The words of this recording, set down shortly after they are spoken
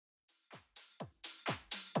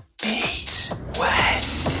East,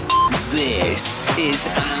 West. This is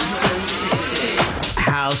Anthem City.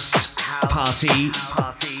 House Party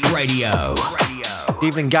Radio.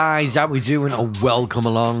 Evening, guys. How we doing? Oh, welcome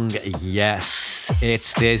along. Yes,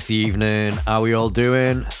 it's Thursday evening. How we all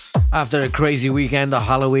doing? After a crazy weekend of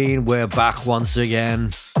Halloween, we're back once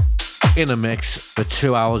again in a mix for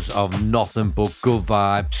 2 hours of nothing but good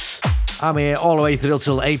vibes. I'm here all the way through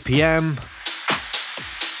till 8 p.m.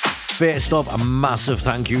 First up, a massive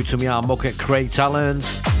thank you to my Mucket Craig Talent.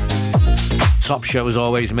 Top show as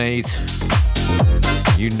always, mate.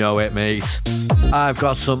 You know it, mate. I've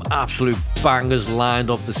got some absolute bangers lined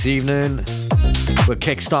up this evening. We're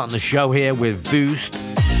kickstarting the show here with Boost,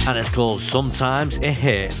 and it's called Sometimes It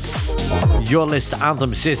Hits. You're listening to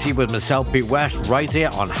Anthem City with myself, Pete West, right here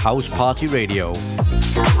on House Party Radio.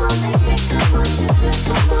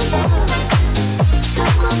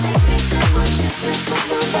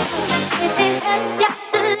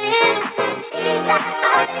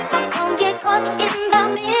 Don't get caught in the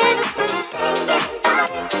middle.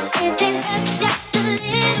 If it hurts just a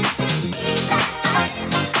little,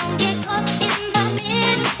 don't get caught in the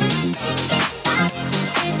middle.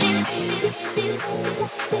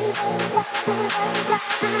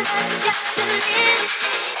 Just a little.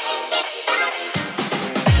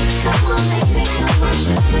 Come on, baby, come on,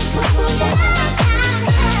 come on,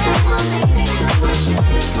 come on, baby,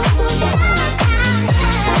 come on.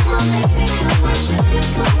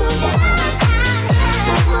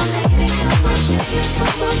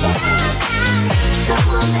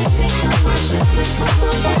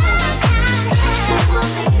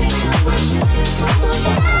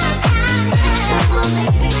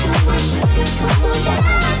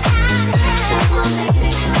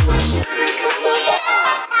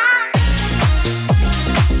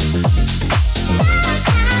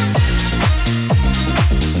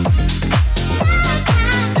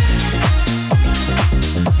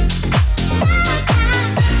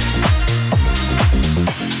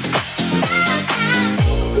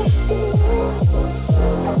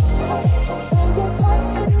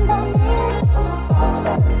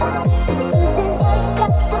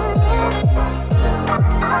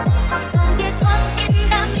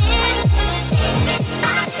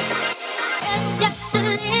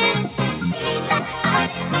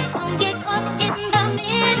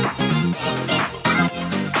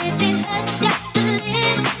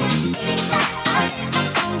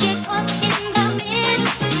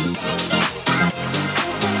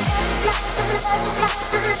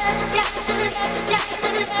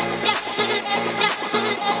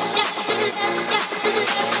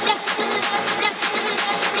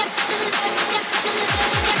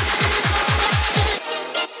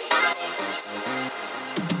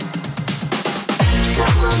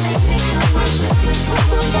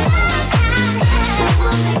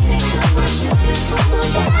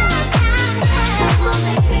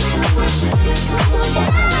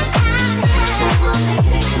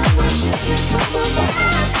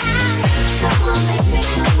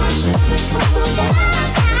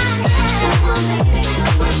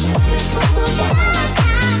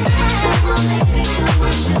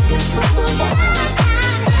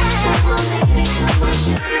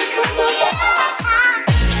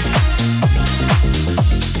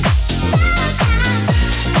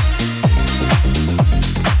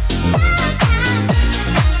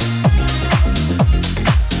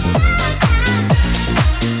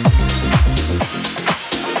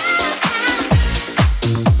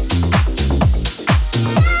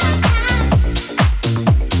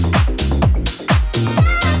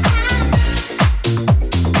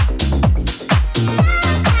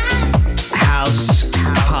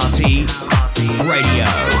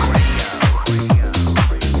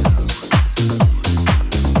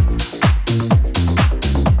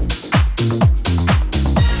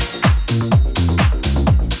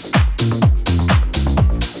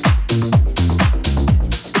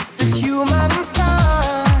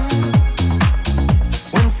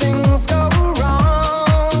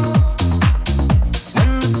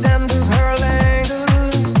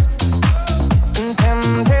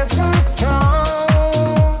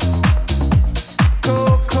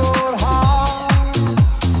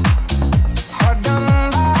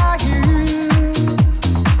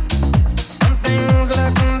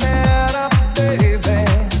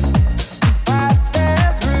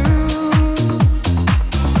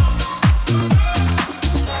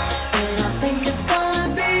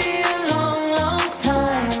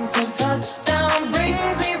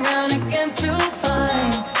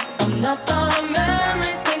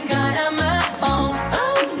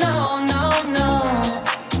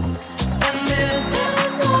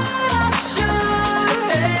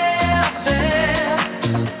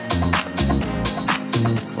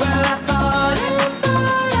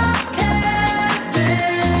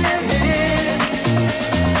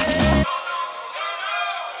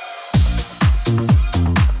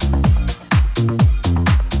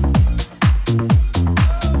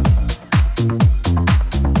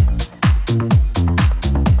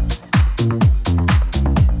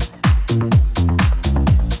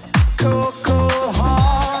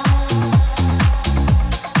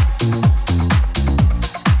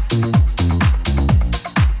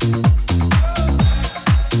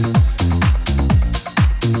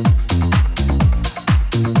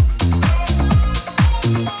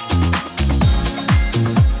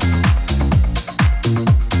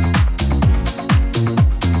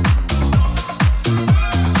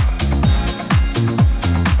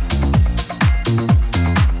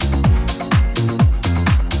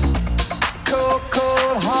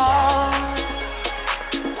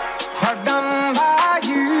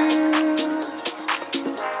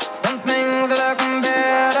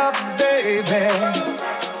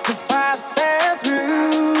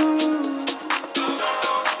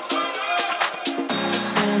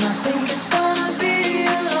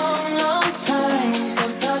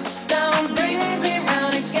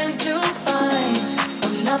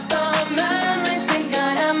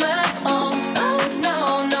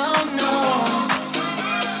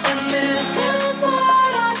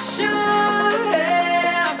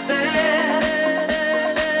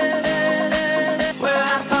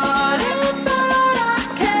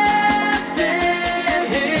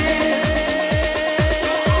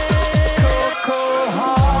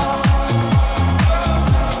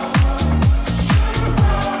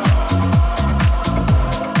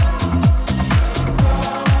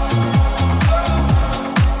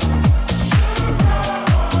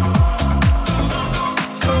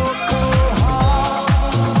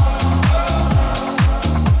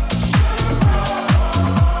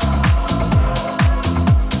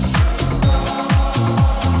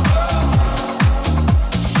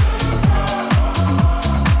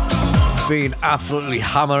 Been absolutely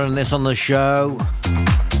hammering this on the show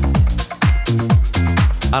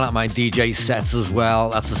and at my DJ sets as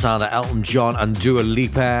well. That's the sound of Elton John and Dua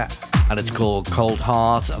Lipa, and it's called Cold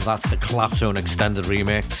Heart. That's the Claptone extended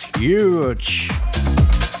remix. Huge.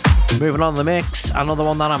 Moving on the mix, another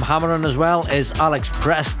one that I'm hammering as well is Alex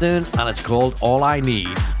Preston, and it's called All I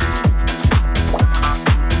Need.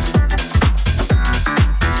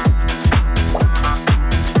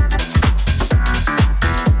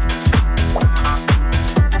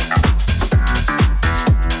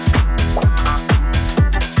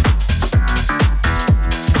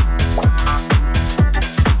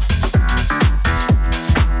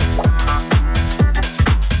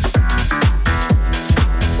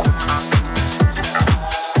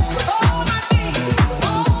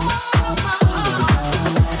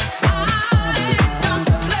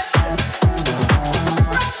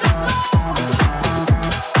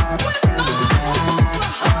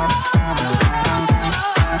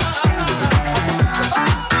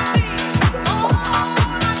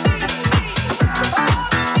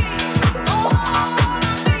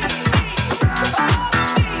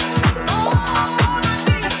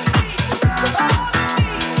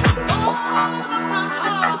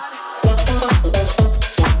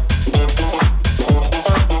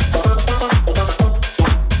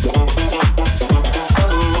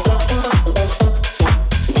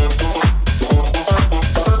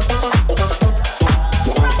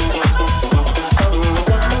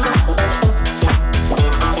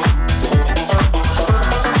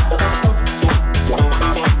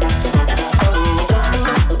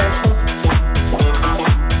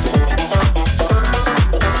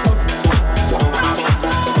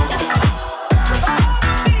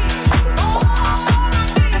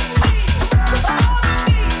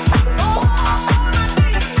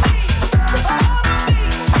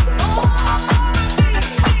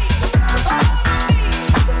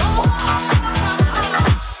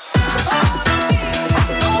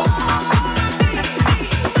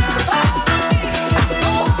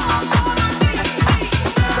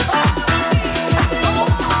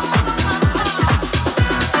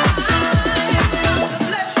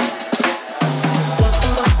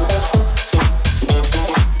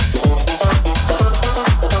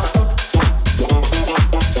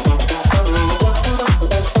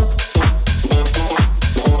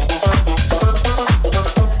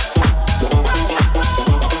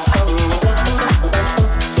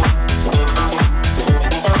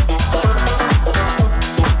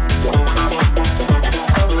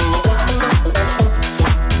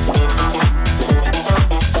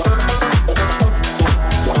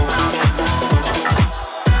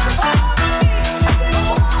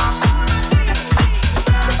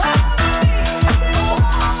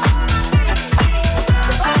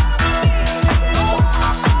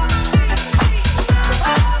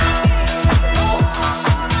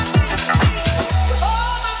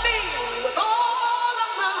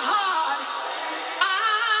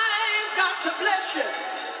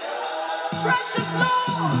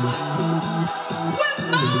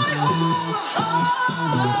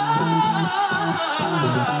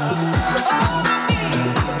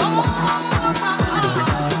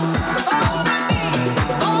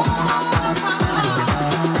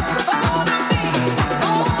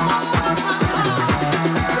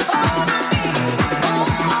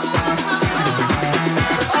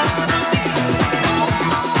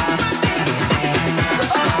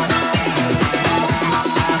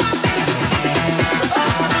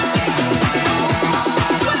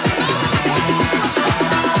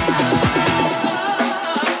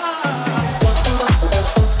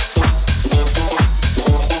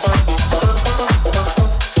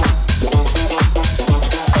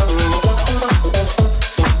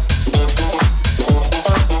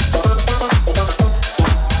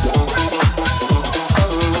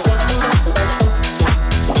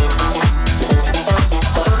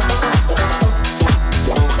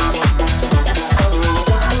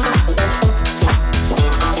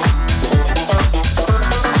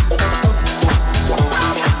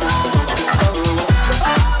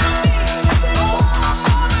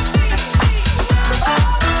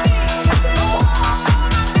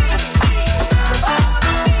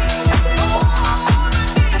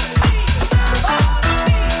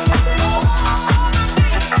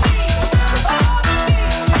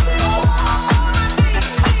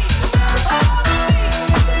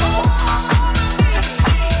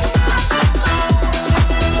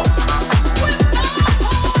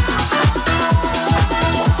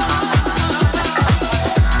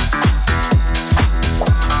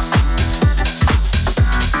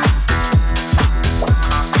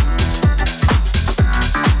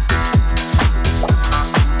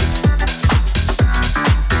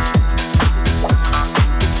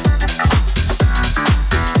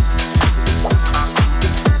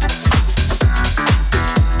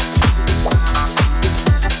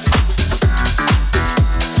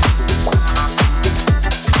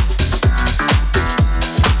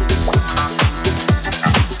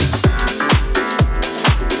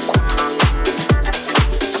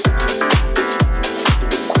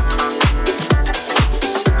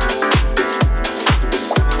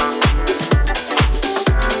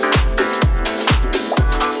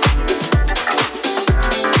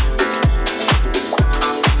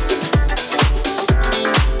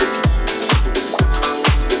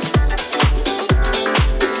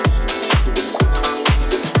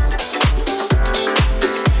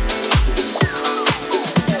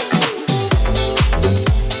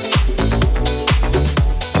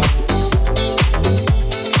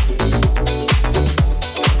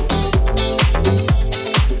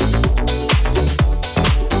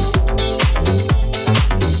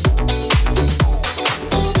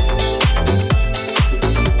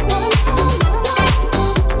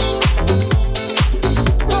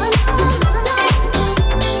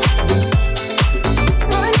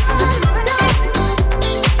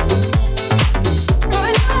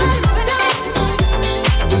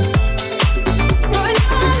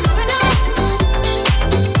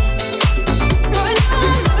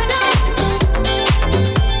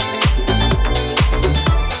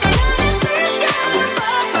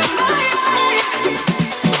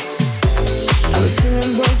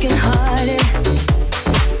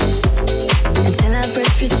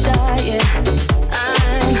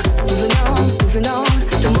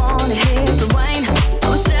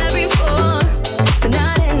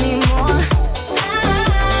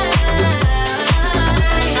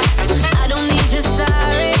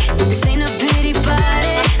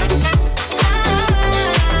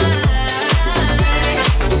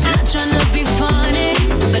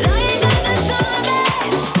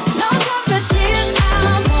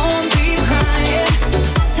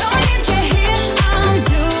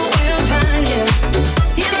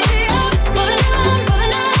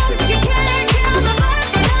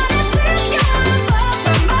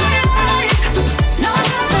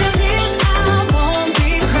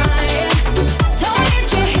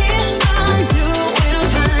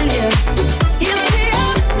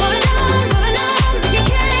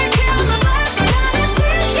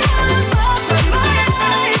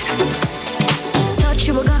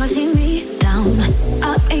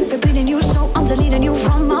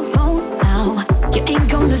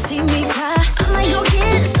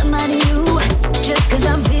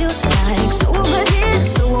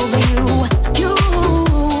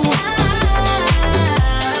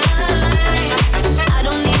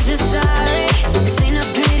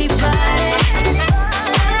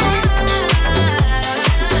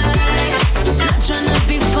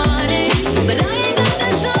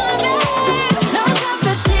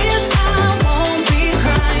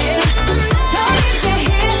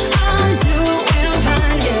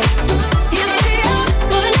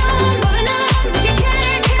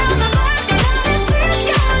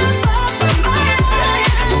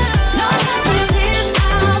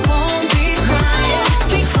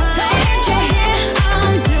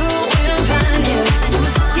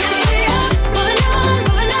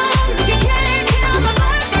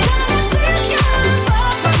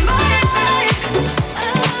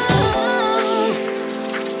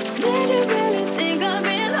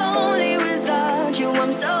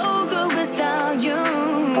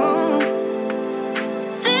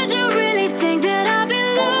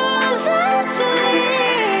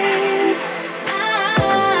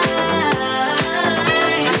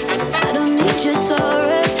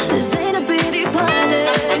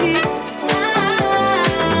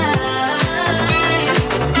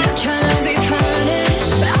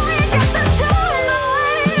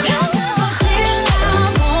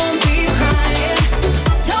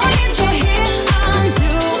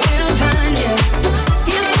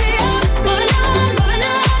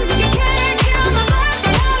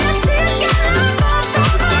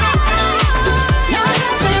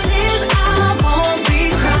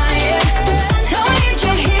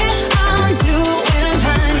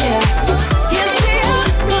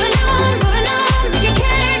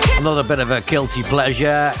 bit of a guilty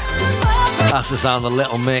pleasure. That's the sound of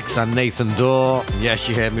Little Mix and Nathan Dorr. Yes,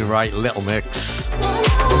 you heard me right, Little Mix.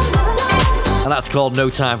 And that's called No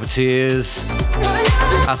Time for Tears.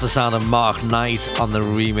 That's the sound of Mark Knight on the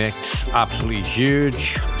remix. Absolutely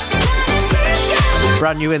huge.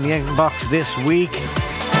 Brand new in the inbox this week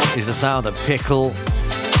is the sound of Pickle,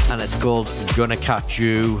 and it's called Gonna Catch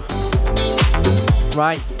You.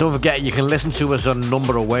 Right, don't forget you can listen to us on a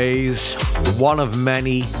number of ways. One of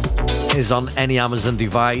many is on any Amazon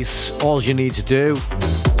device. All you need to do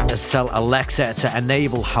is tell Alexa to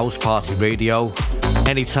enable House Party Radio.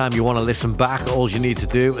 Anytime you want to listen back, all you need to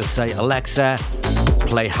do is say, Alexa,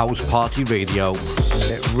 play House Party Radio.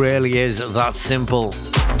 It really is that simple.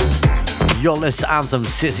 Your list anthem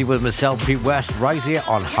Sissy with myself, Pete West, right here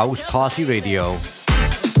on House Party Radio.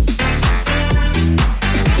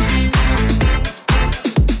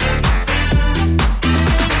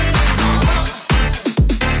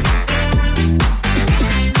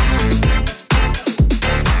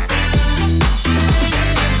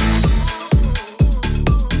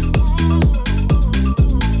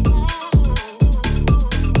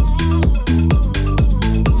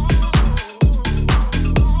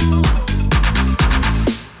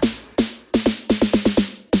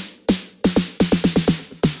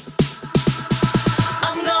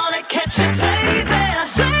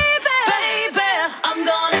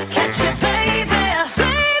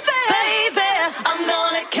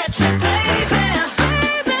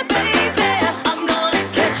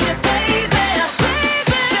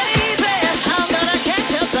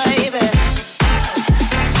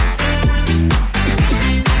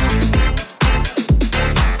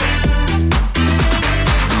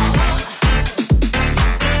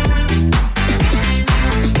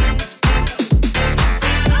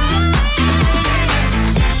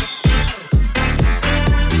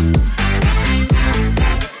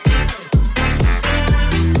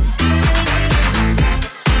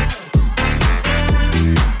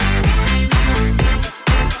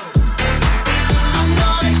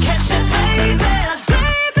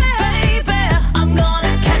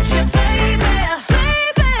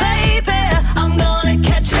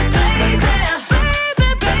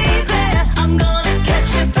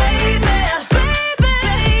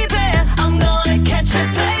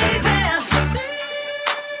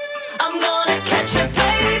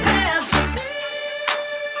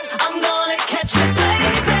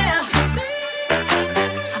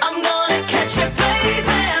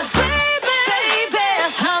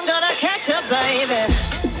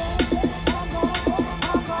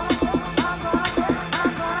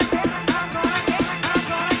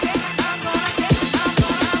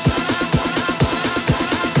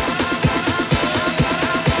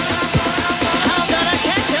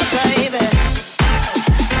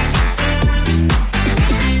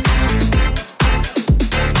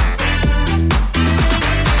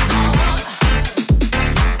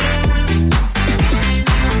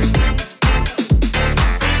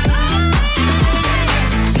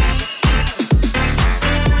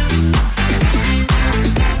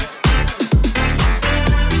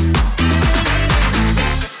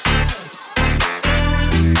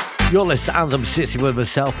 You're listening to Anthem City with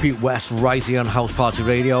myself, Pete West, right here on House Party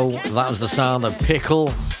Radio. That was the sound of Pickle,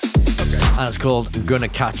 and it's called Gonna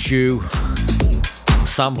Catch You.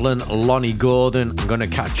 Sampling Lonnie Gordon, Gonna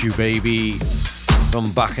Catch You Baby,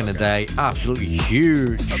 from back in the day. Absolutely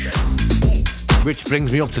huge. Which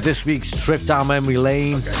brings me up to this week's trip down memory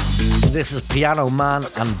lane. This is Piano Man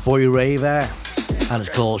and Boy Raver, and it's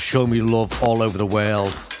called Show Me Love All Over the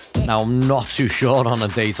World. Now, I'm not too sure on a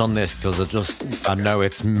date on this because I know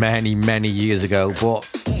it's many, many years ago, but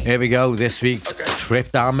here we go, this week's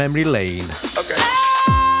trip down memory lane. Okay.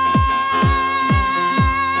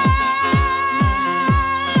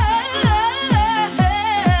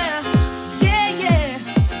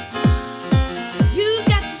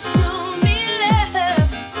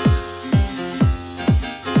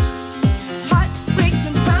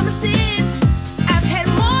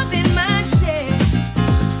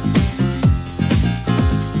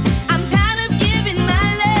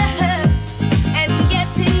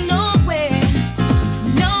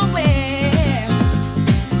 Nowhere.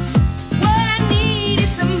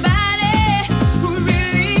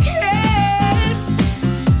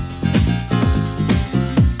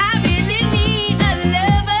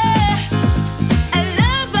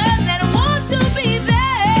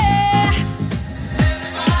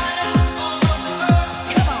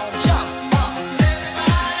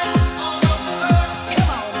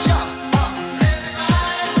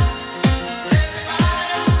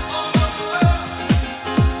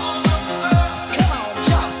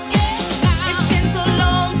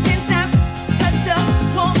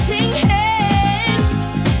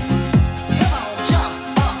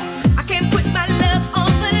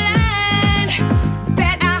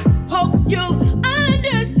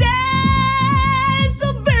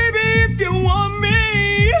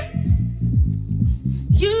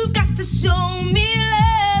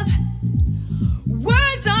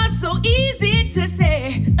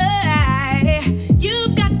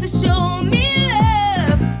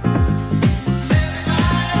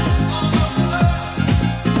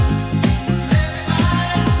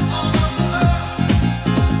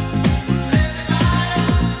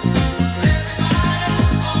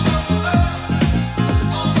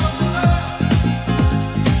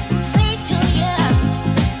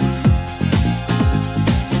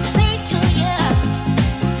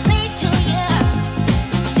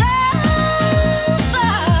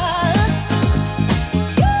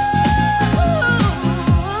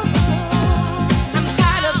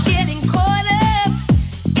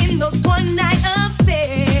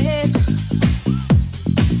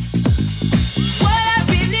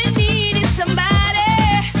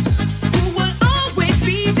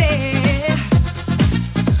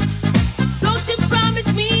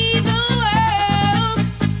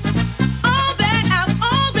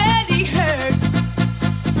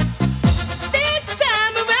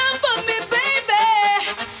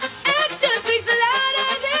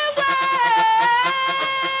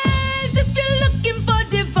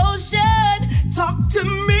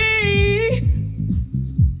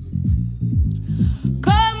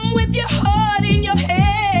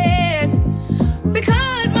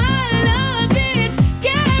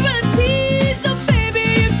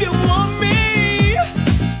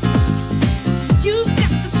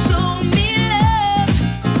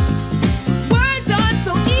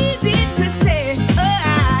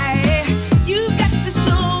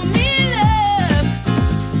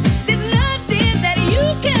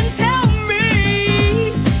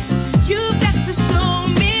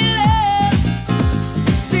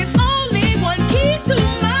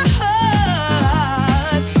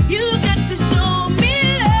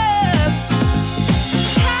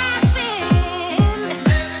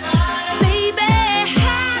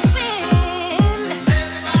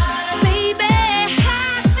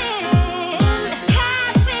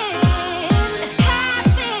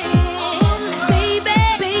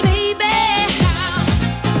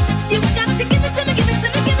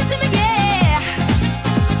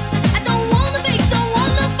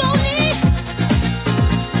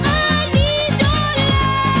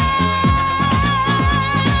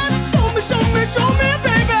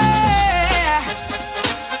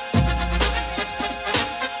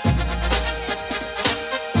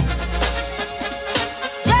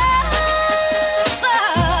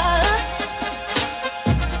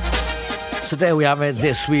 there we have it,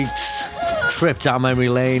 this week's trip down memory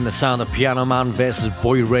lane, the sound of Piano Man versus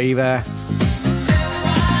Boy Raver.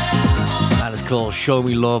 And it's called Show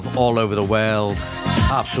Me Love All Over the World.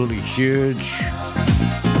 Absolutely huge.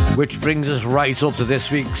 Which brings us right up to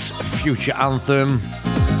this week's future anthem.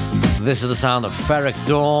 This is the sound of Ferreck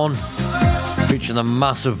Dawn, featuring the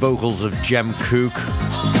massive vocals of Jem Cook.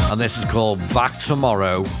 And this is called Back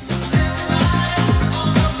Tomorrow.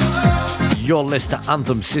 You're listening to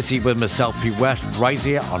Anthem City with myself, Pete West, right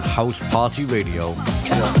here on House Party Radio.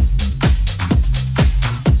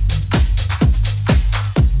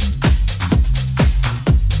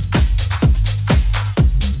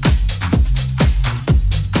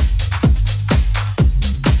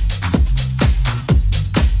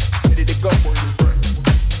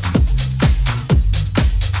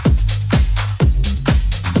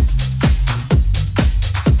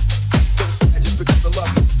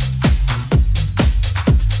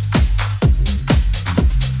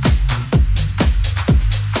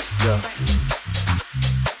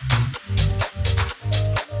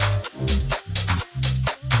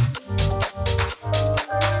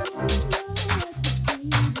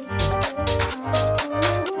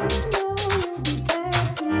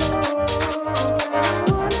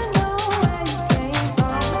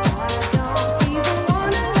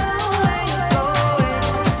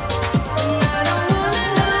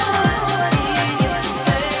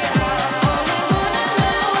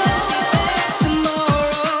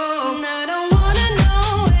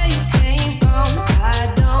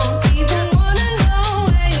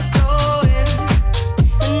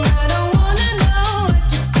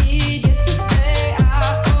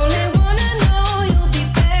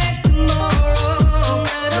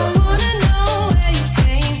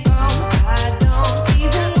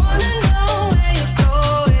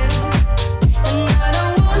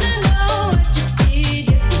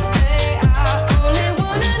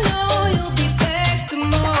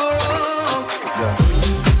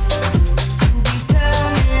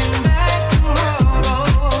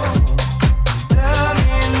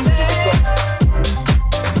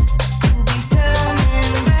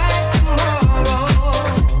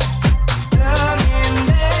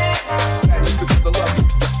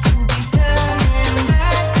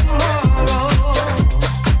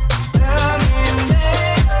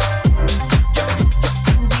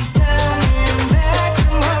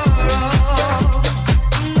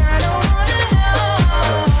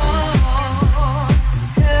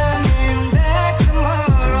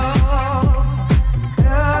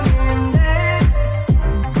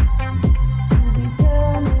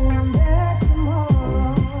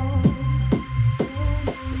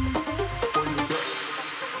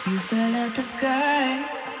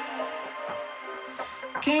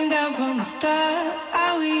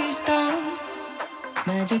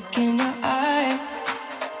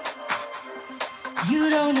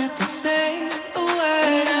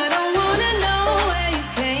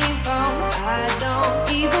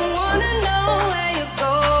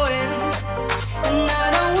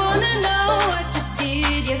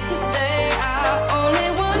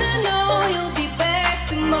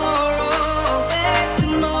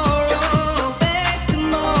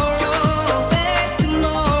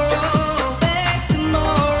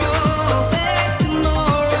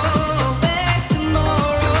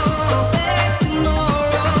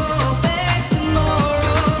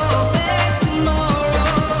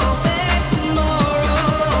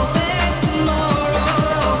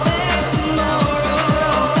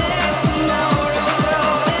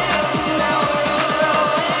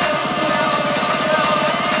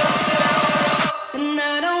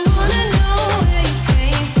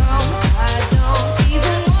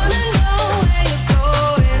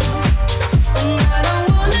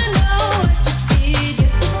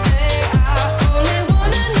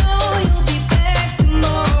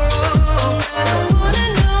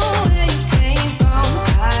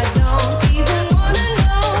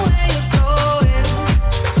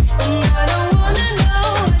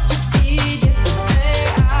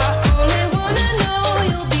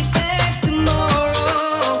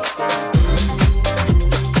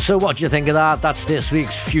 So what do you think of that? That's this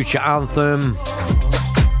week's future anthem.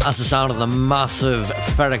 That's the sound of the massive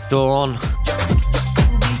Ferreck Dawn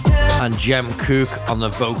and Jem Cook on the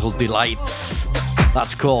vocal delights.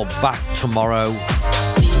 That's called Back Tomorrow.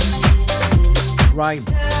 Right,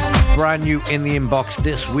 brand new in the inbox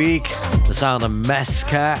this week, the sound of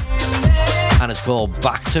Meska, and it's called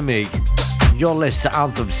Back to Me. You're listening to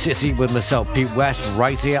Anthem City with myself, Pete West,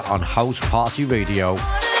 right here on House Party Radio.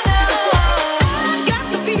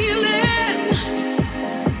 Feeling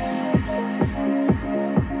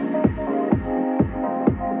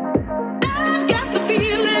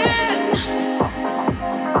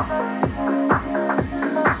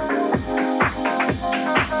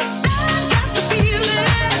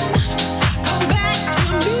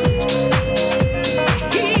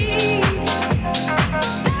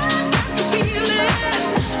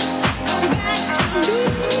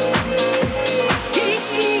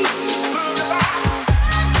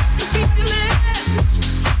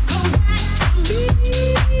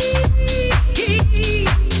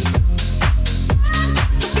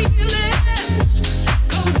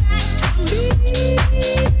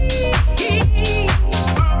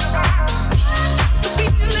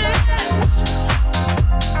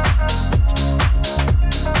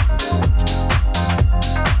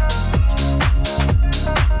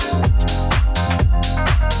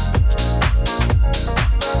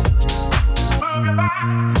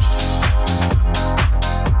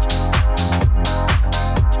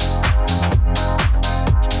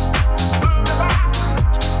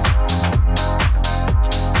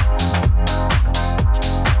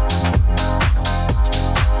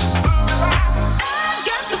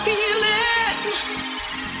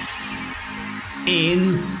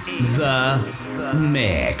in the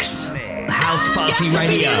mix. House Party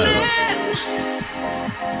Radio.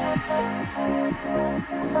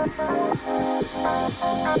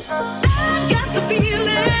 I've got the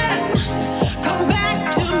feeling, come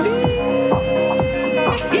back to me.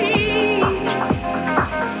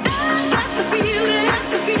 I've got the feeling,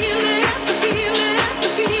 the feeling, the feeling, the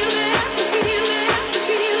feeling, the feeling, the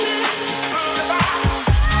feeling.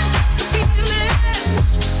 The feeling, come back to me. The feeling,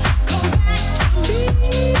 come back to me.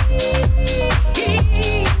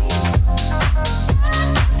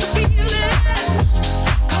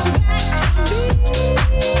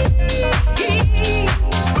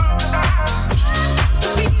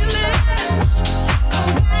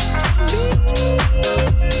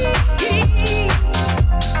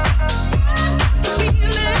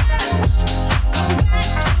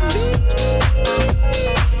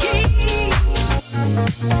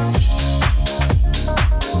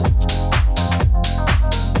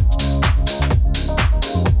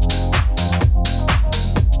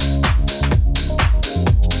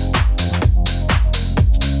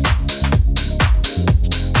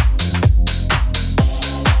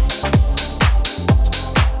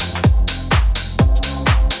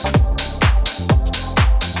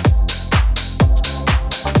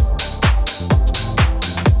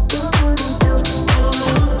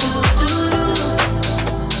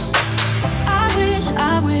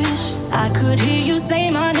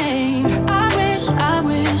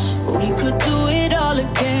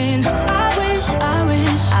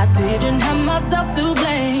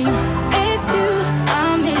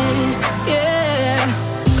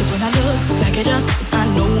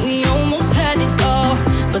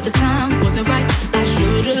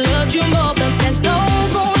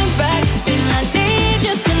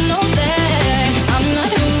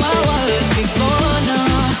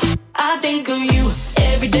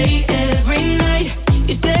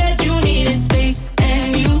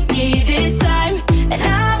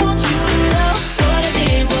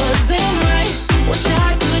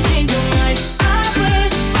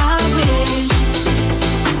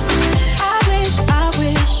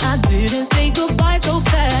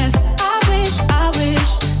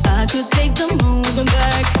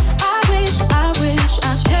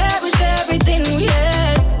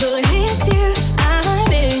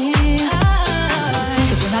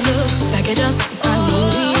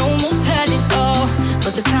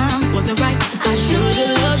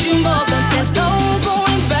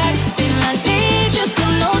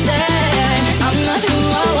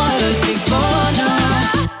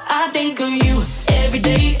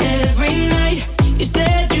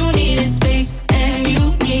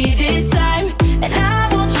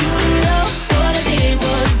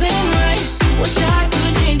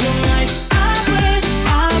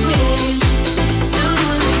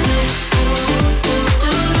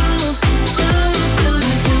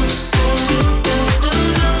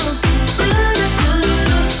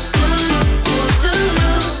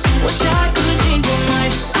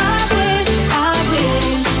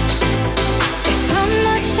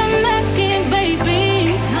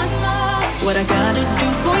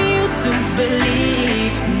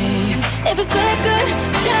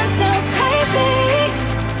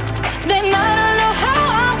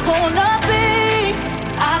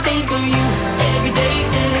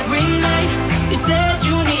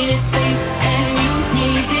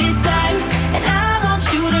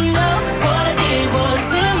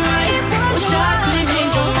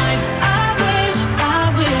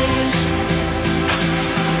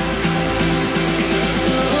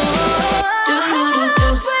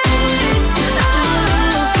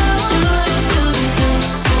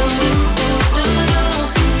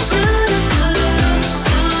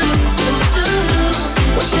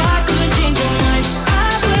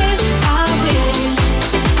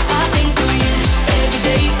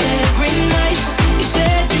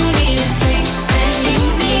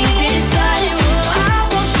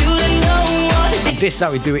 This is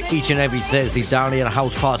how we do it each and every Thursday down here at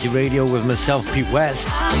House Party Radio with myself, Pete West.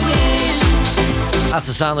 That's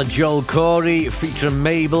the sound of Joel Corey featuring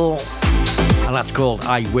Mabel, and that's called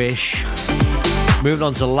I Wish. Moving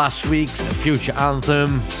on to last week's future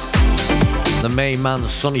anthem, the main man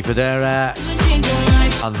Sonny Fodera,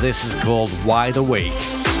 and this is called Wide Awake.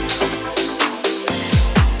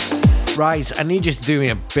 Right, I need you to do me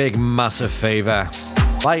a big, massive favour.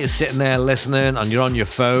 While you're sitting there listening and you're on your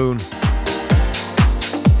phone,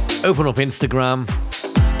 open up Instagram,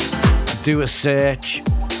 do a search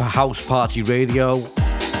for House Party Radio,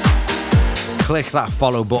 click that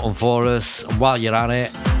follow button for us, and while you're at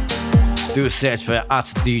it, do a search for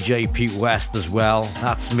 @DJ Pete West as well.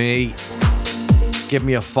 That's me. give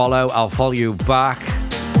me a follow. I'll follow you back.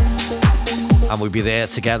 And we'll be there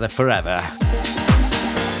together forever.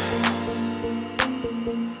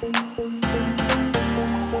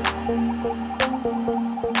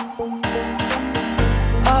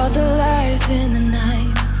 All the lies in the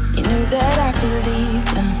night, you knew that I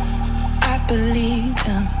believed them. I believed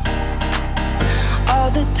them. All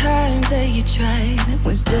the times that you tried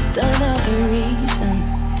was just another reason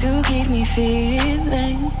to keep me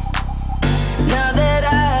feeling. Now that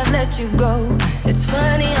I've let you go, it's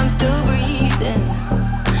funny, I'm still breathing,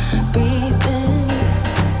 breathing.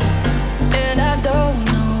 And I don't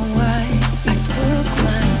know why I took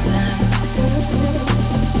my time.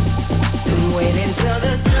 Been waiting till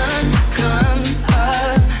the sun comes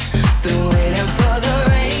up. Been waiting for the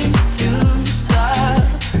rain to stop.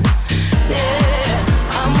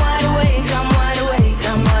 Yeah, I'm wide awake, I'm wide awake,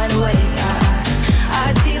 I'm wide awake.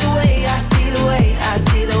 I see the way, I see the way, I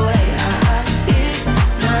see the way. It's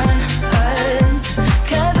not us,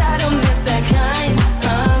 'cause I don't miss that kind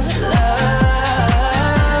of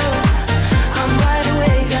love. I'm wide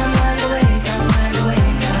awake, I'm wide awake, I'm wide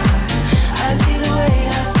awake. I see the way,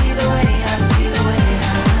 I see the way, I see the way.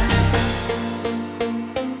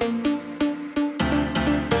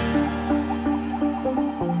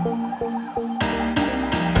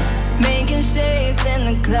 Making shapes in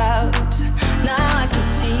the clouds, now I can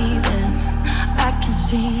see them, I can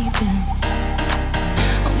see them.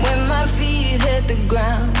 When my feet hit the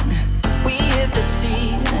ground, we hit the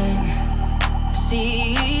ceiling,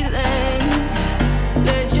 ceiling.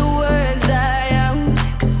 Let your words die out,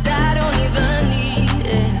 'cause I don't even need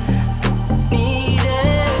it, need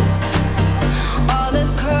it. All the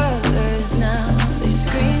colors now, they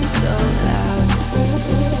scream so loud.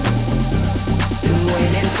 Been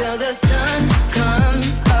waiting till the sun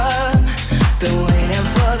comes up. Been waiting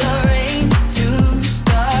for the rain to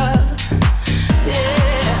stop.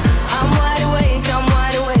 Yeah, I'm wide awake, I'm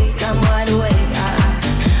wide awake, I'm wide awake.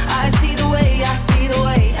 I see the way, I see the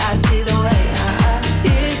way, I see the way.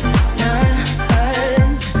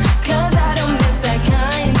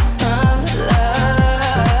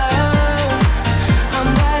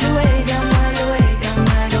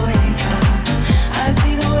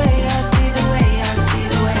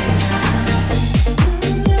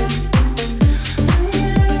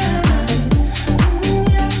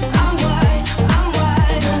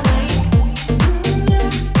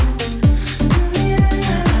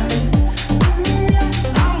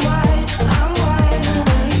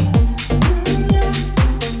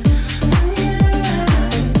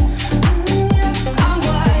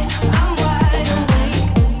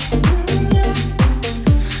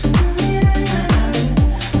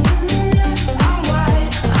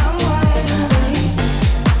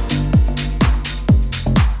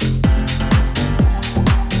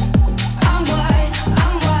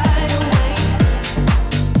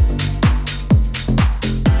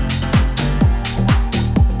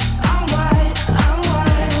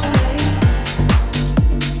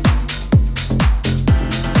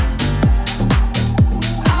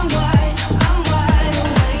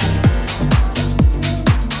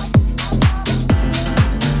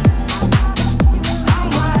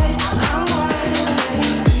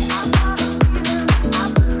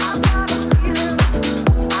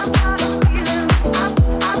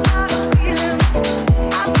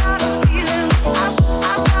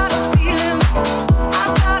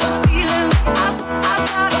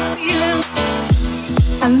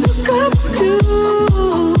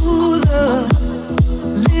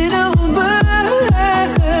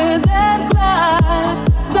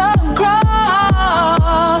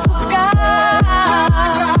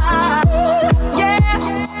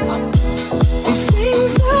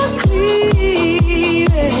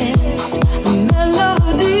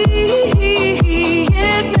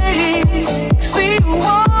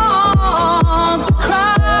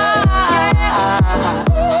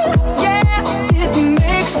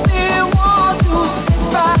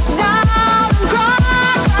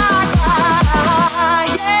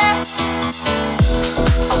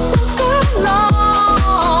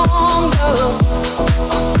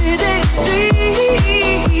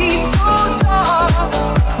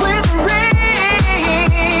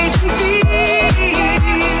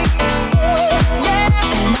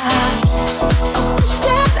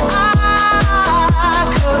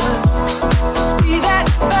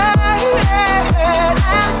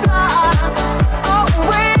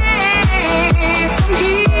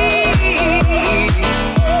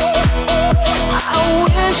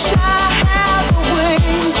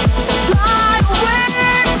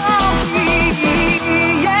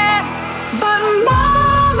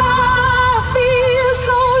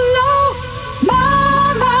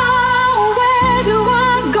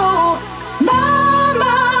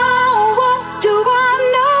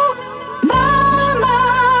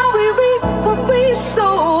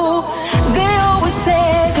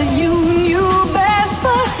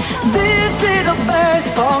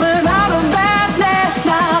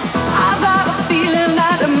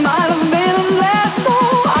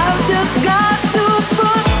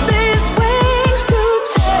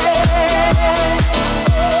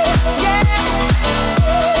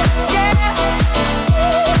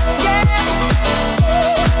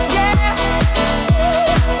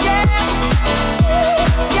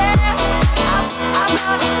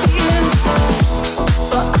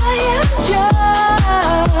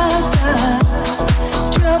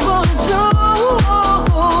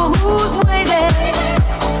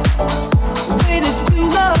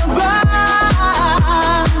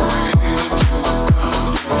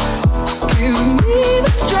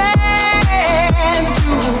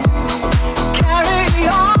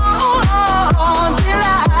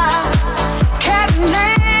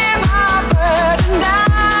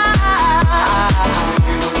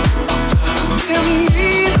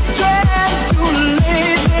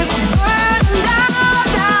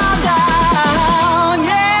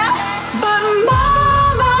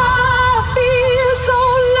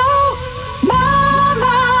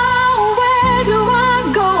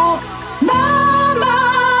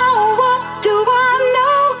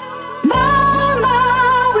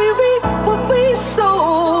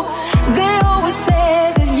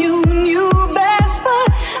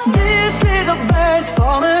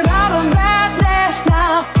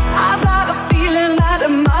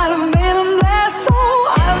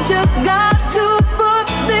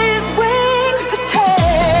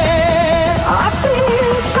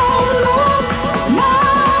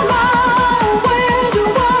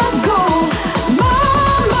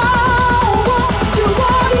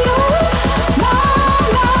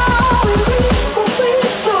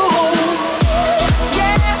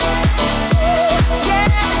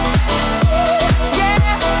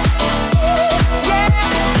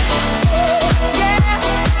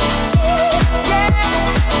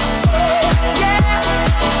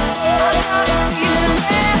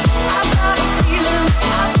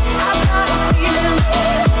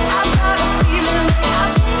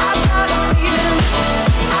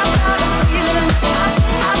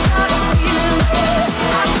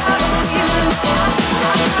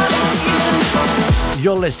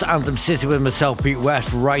 You're listening to Anthem City with myself, Pete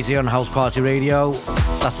West, right here on House Party Radio.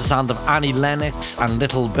 That's the sound of Annie Lennox and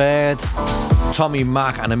Little Bird, Tommy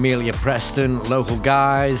Mac and Amelia Preston, local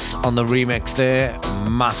guys on the remix there,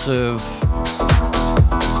 massive.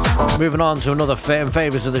 Moving on to another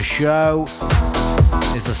favourites of the show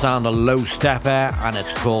is the sound of Low Stepper, and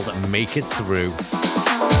it's called Make It Through.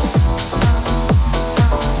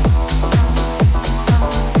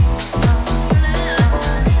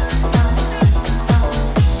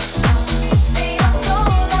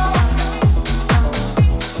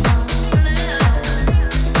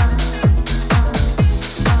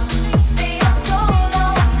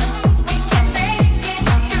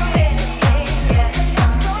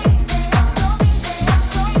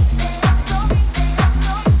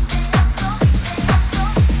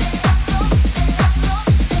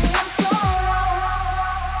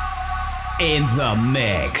 In the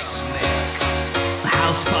mix.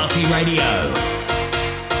 House Party Radio.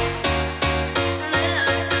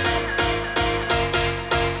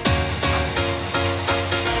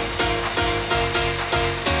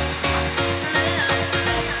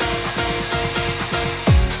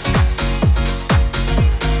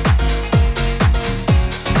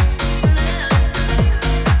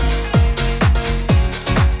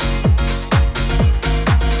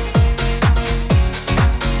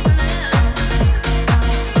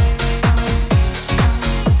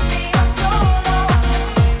 Solo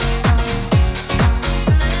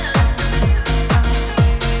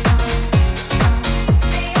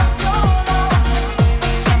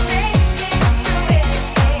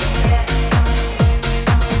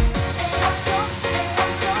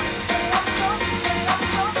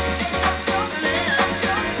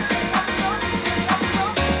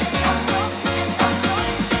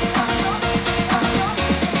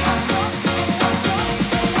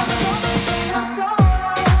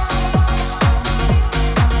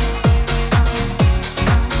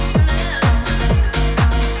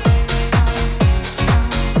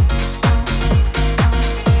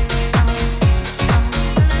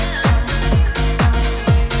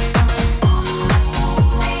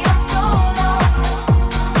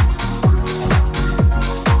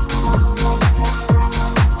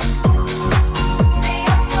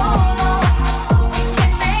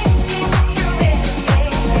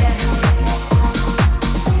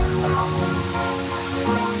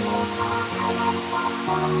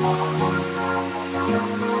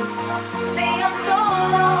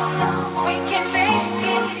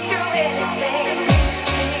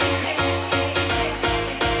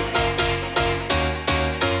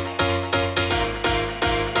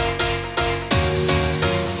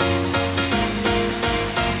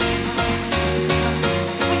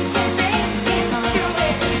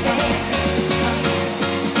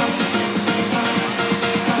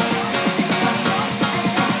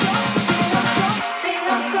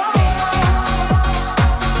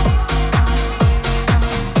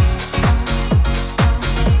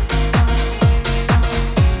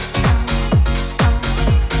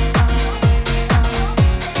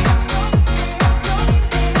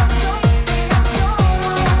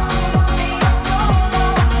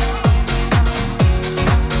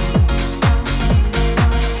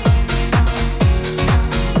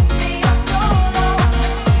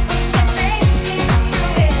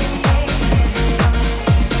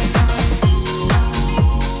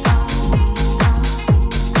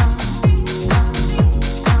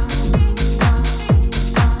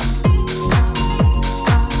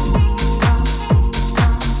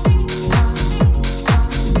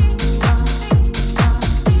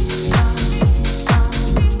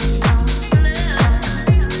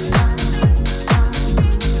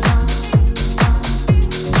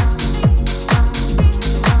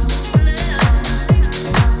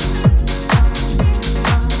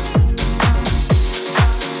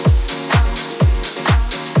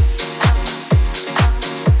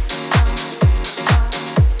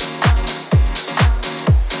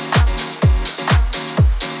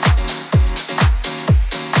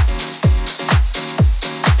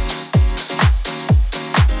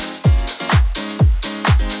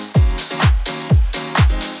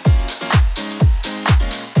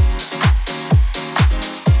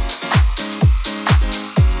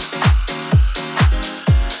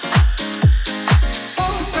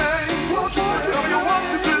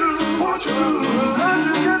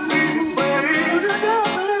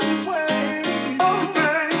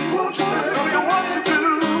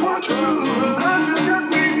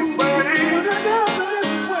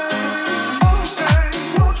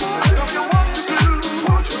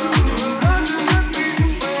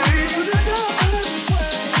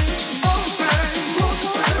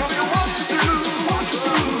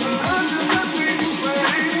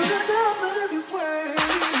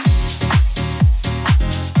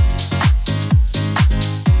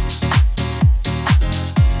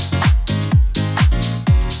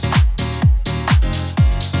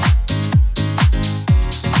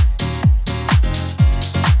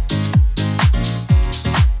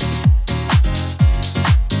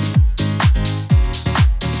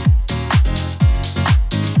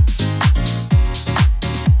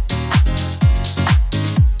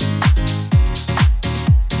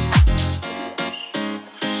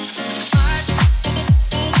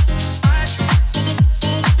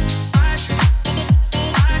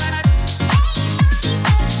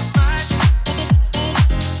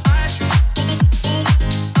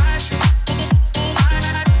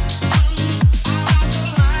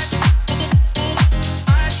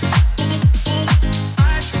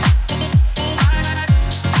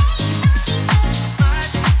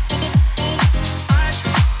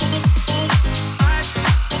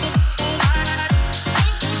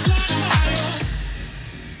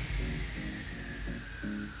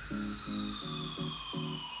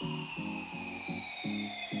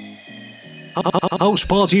House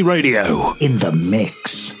Party Radio in the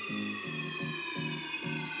mix.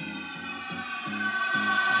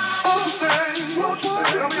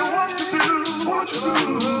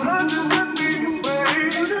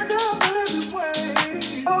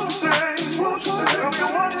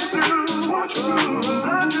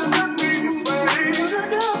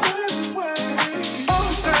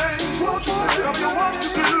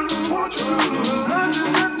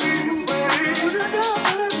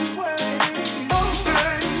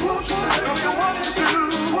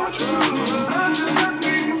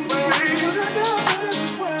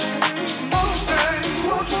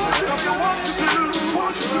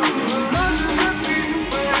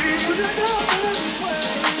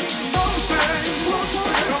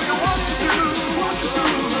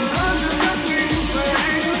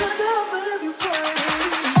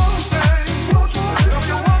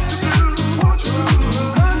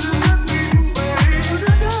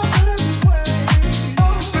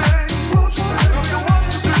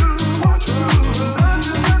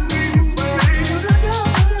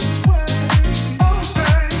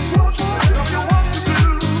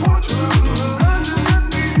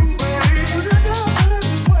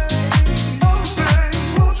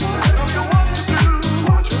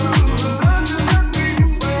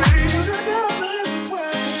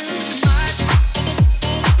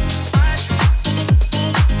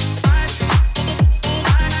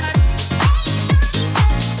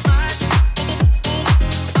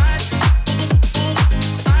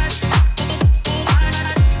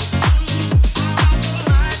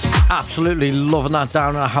 Absolutely loving that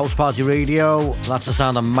down on House Party Radio. That's the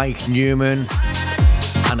sound of Mike Newman,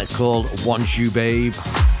 and it's called Want You Babe.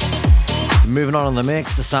 Moving on in the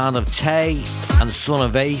mix, the sound of Tay and Son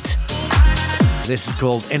of Eight. This is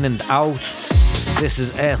called In and Out. This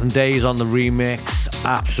is Earth and Days on the remix.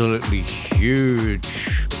 Absolutely huge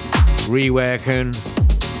reworking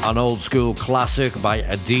an old school classic by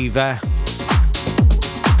Adiva.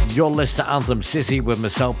 You're listening to Anthem City with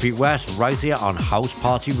myself, Pete West, right here on House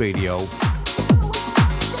Party Radio.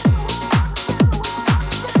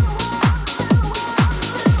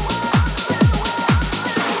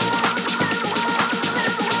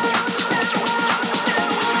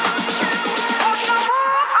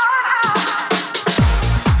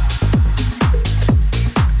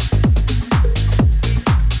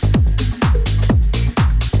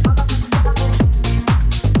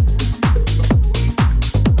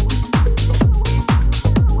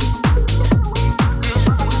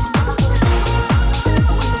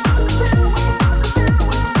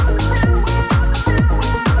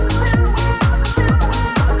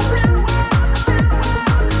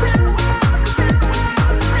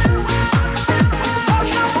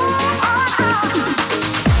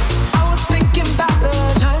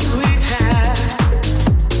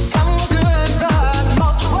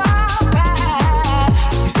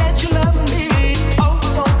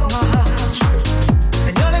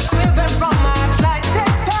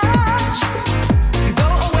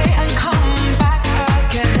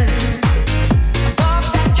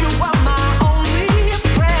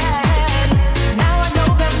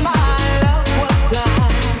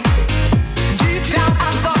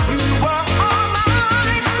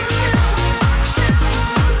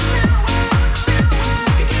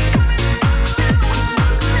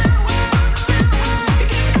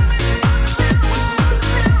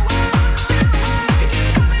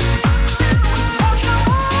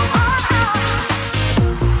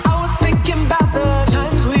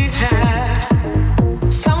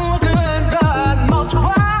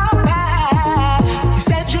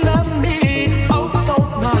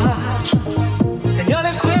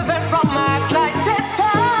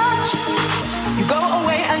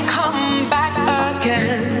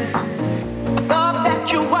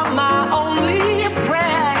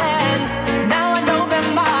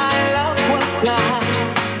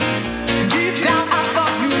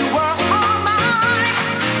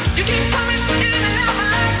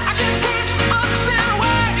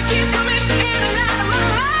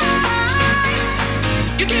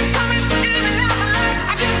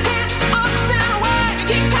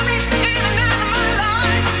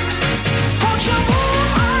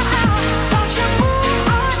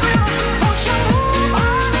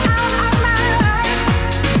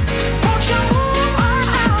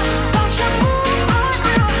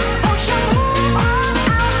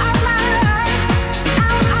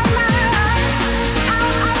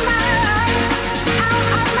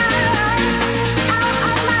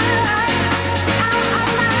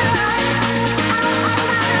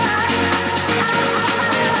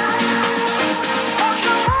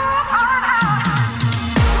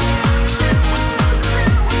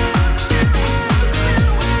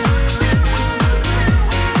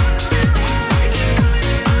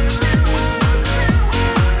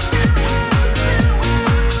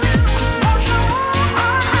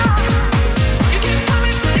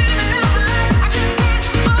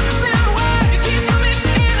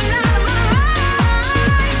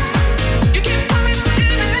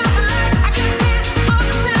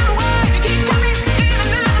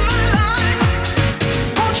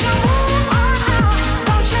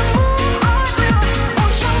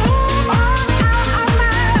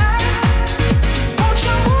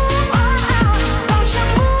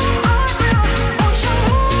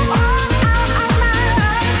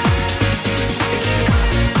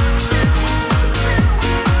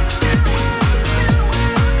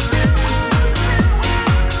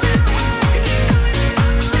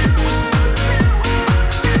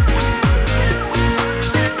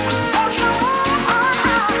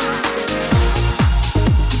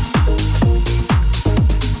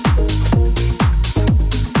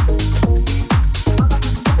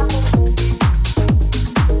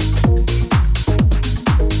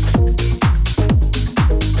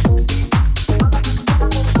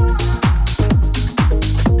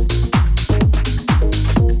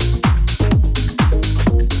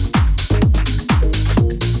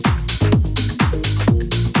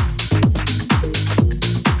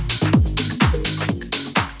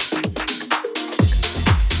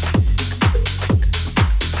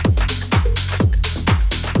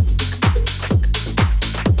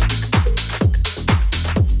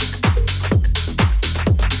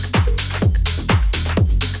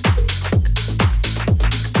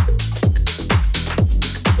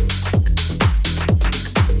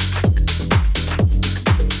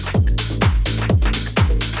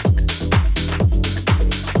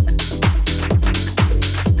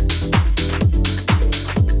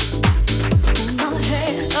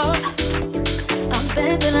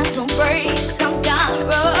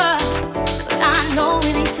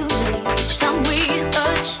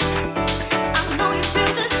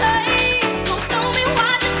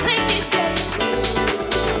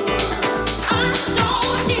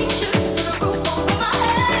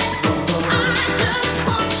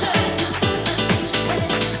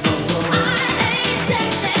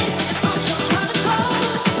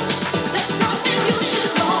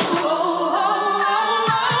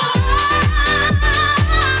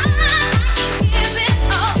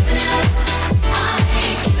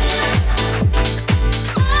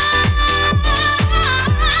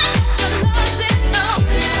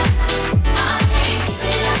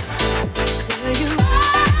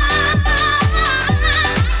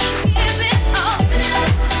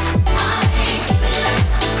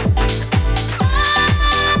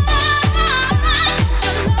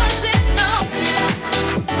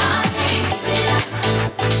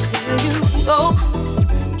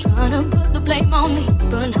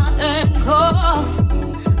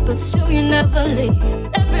 but still you never leave.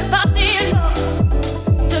 Everybody knows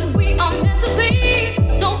that we are meant to be.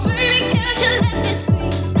 So baby, can't you let me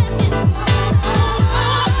speak? Let me speak.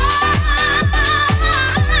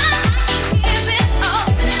 Give it up.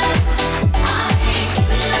 I ain't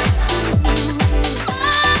giving it up.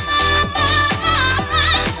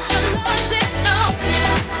 Your love's enough.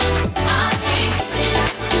 I ain't giving it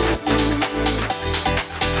up.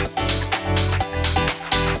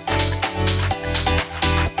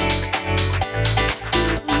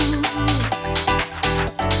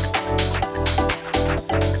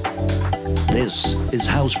 This is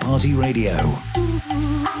House Party Radio.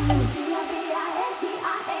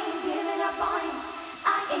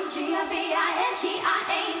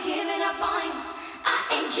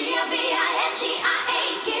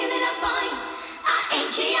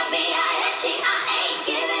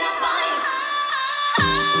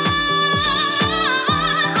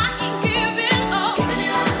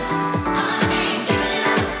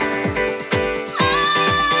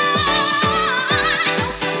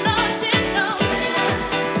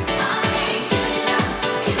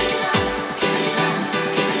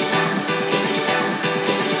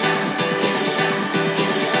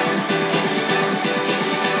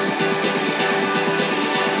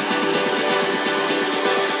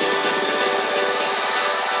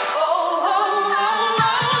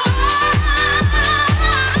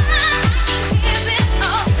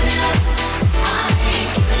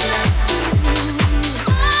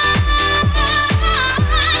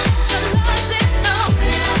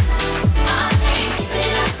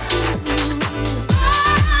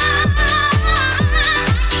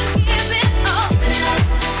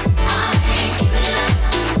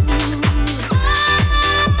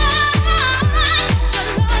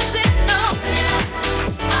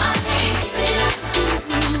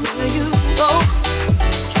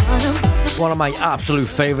 One of my absolute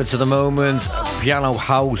favourites at the moment, piano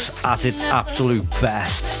house at its absolute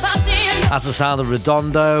best. That's the sound of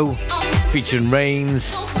Redondo, featuring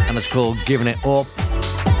Reigns, and it's called Giving It Up.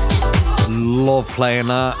 Love playing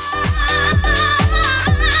that.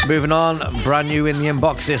 Moving on, brand new in the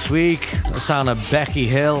inbox this week, the sound of Becky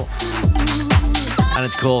Hill, and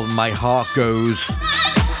it's called My Heart Goes.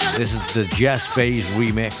 This is the Jess Bays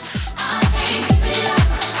remix.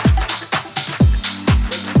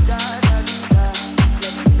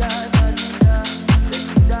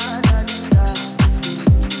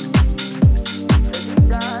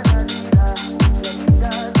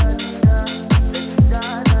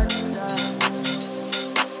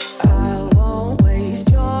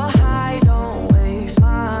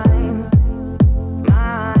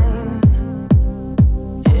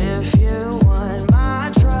 If you want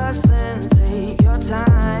my trust, then take your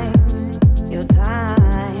time.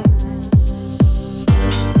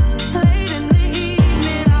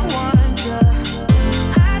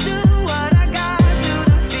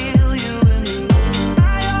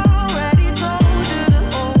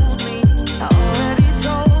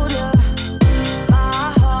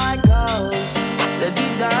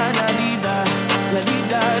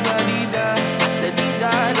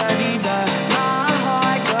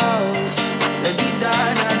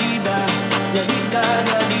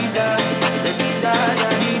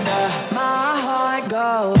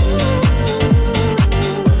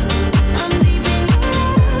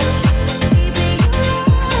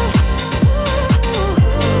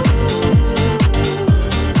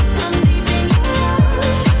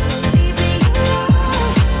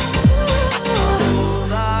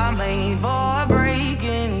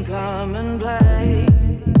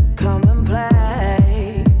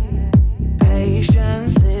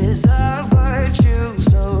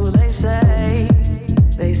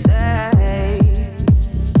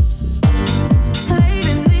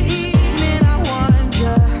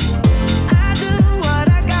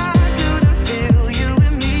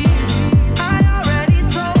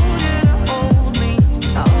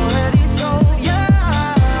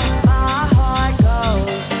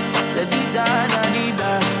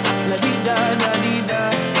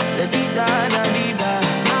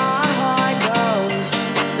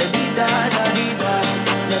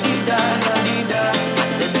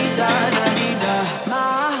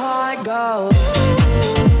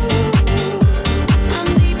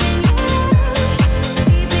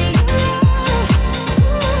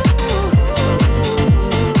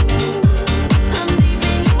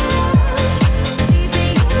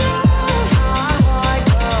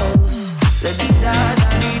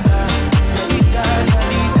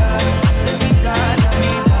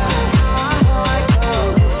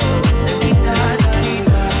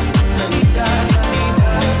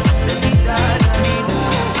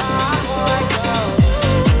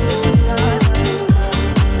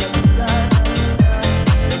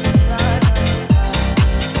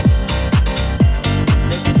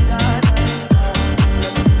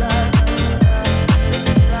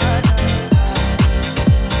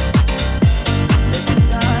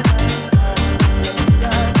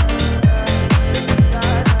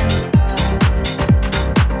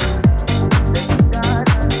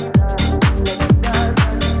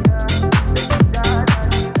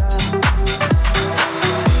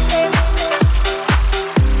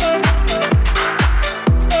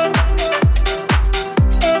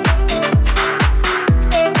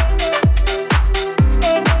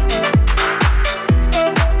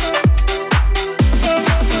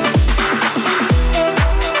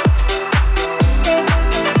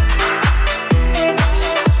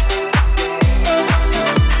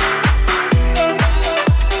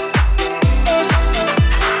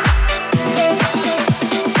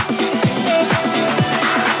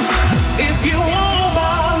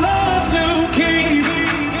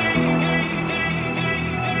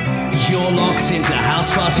 you're locked into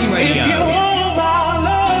House Party Radio. If you want my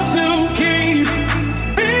love to keep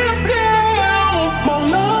himself, my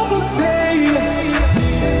love will stay.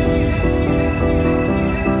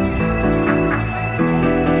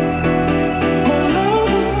 My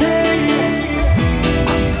love will stay.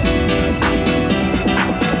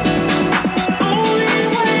 Only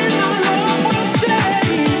way my love will stay.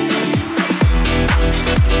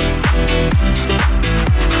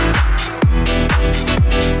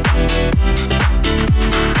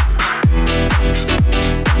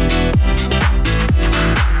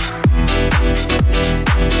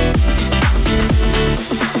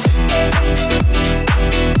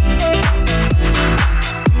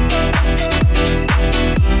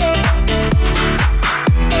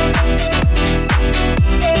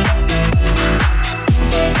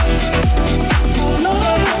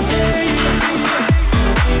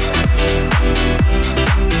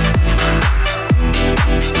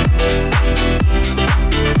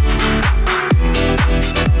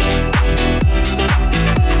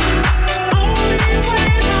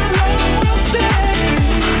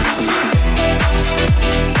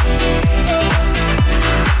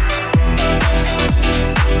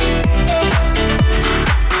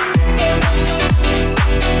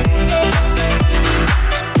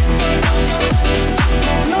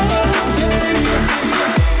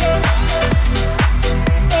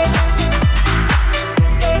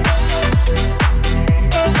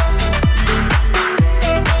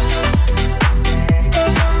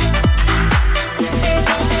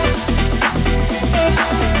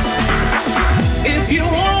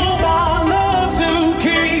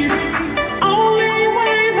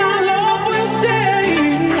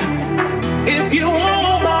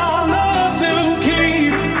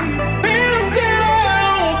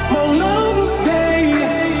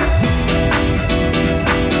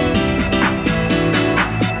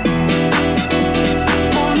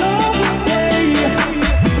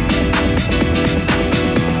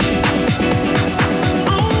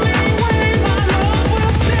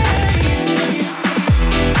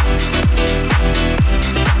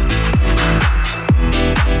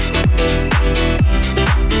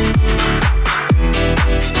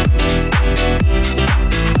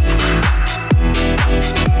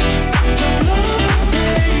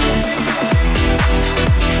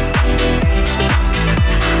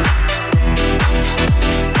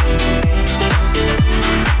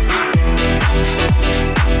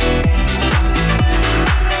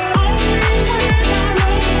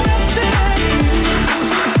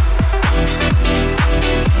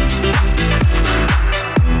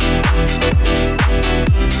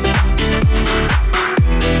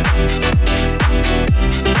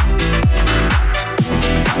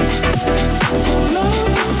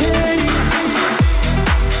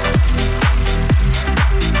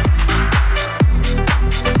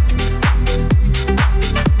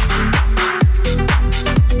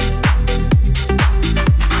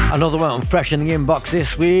 Another one fresh in the inbox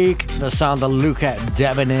this week. The sound of Luca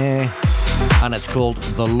Debonair, and it's called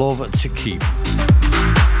The Love to Keep.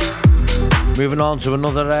 Moving on to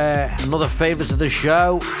another favourite of the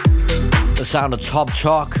show. The sound of Top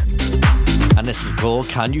Talk, and this is called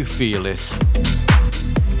Can You Feel It?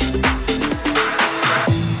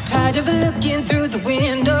 Tired of looking through the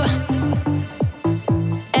window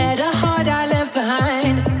at a heart I left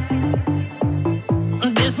behind.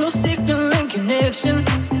 There's no signal and connection,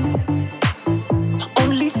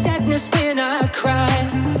 only sadness when I cry.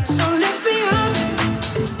 So lift me up,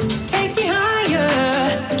 take me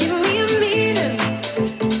higher, give me a meaning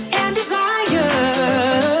and desire.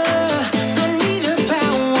 I need a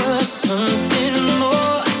power, something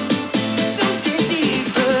more, something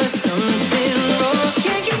deeper, something more.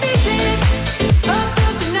 Can you feel it? Up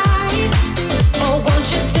through the night.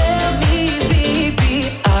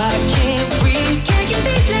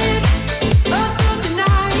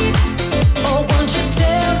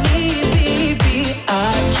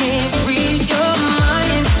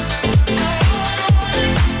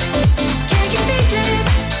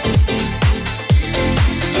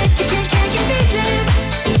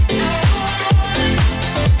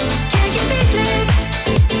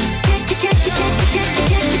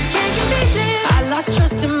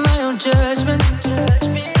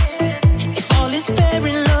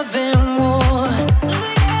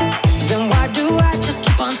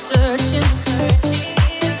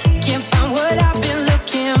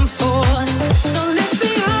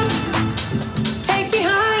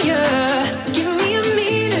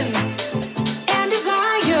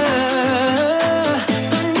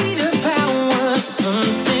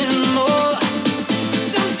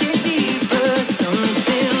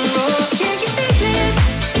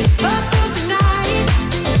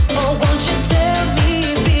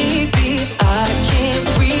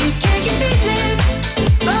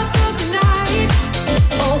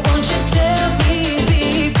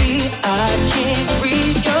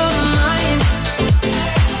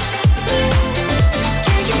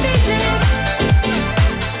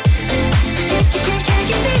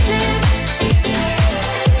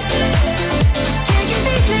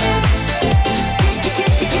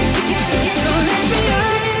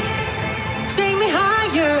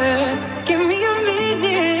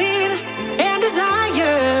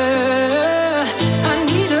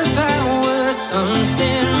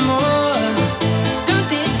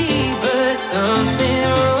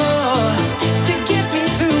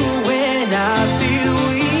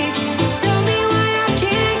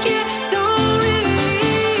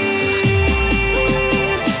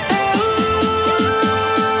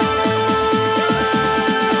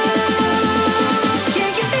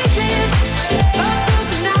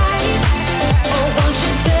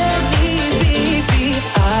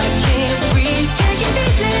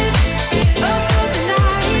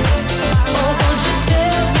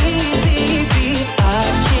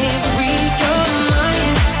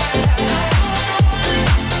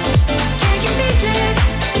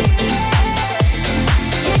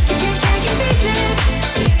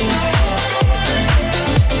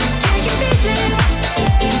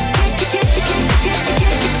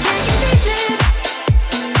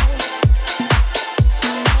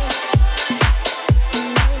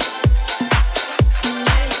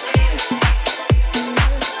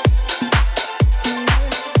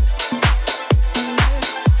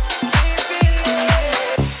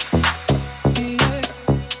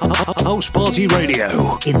 House Party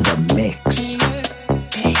Radio in the mix.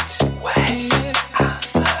 Beats West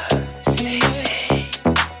Anthem City.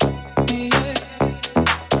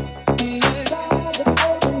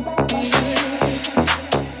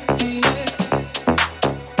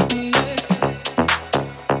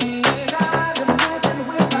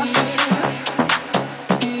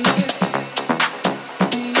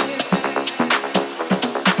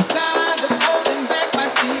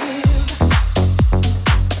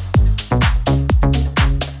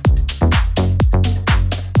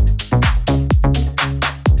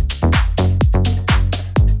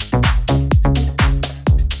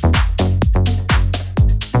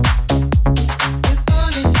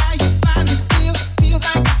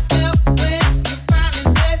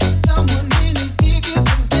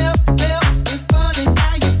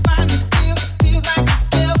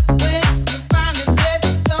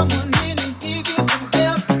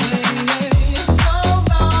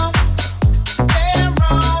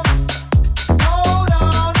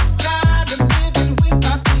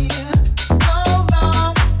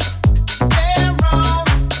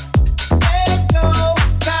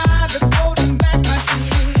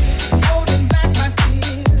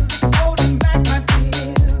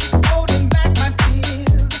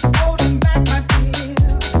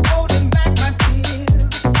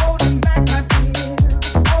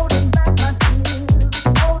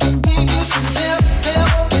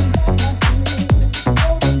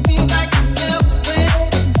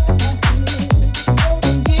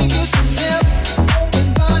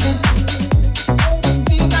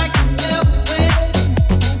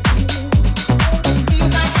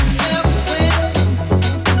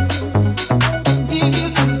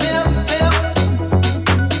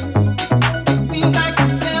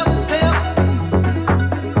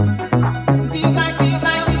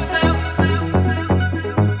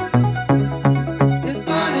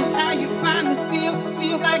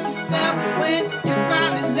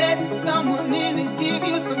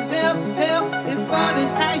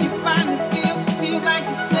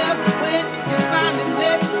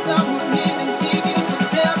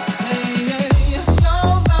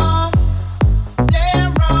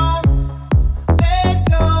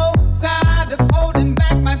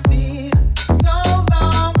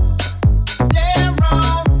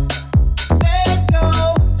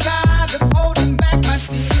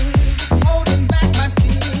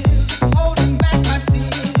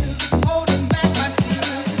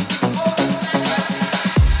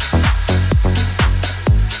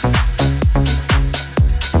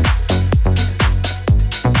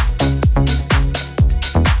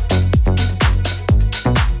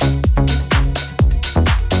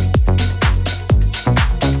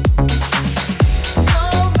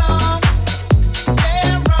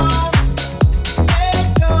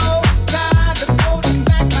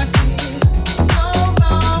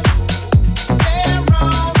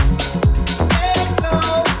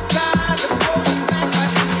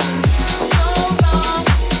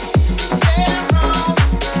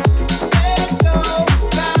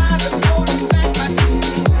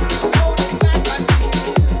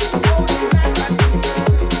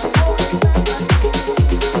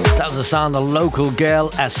 Sound of local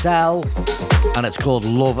girl SL, and it's called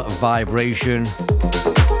Love Vibration.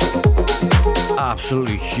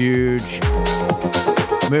 Absolutely huge.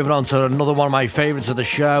 Moving on to another one of my favourites of the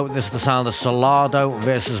show. This is the sound of Solardo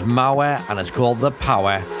versus Maue, and it's called The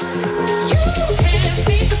Power. You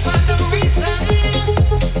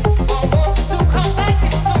want to come back?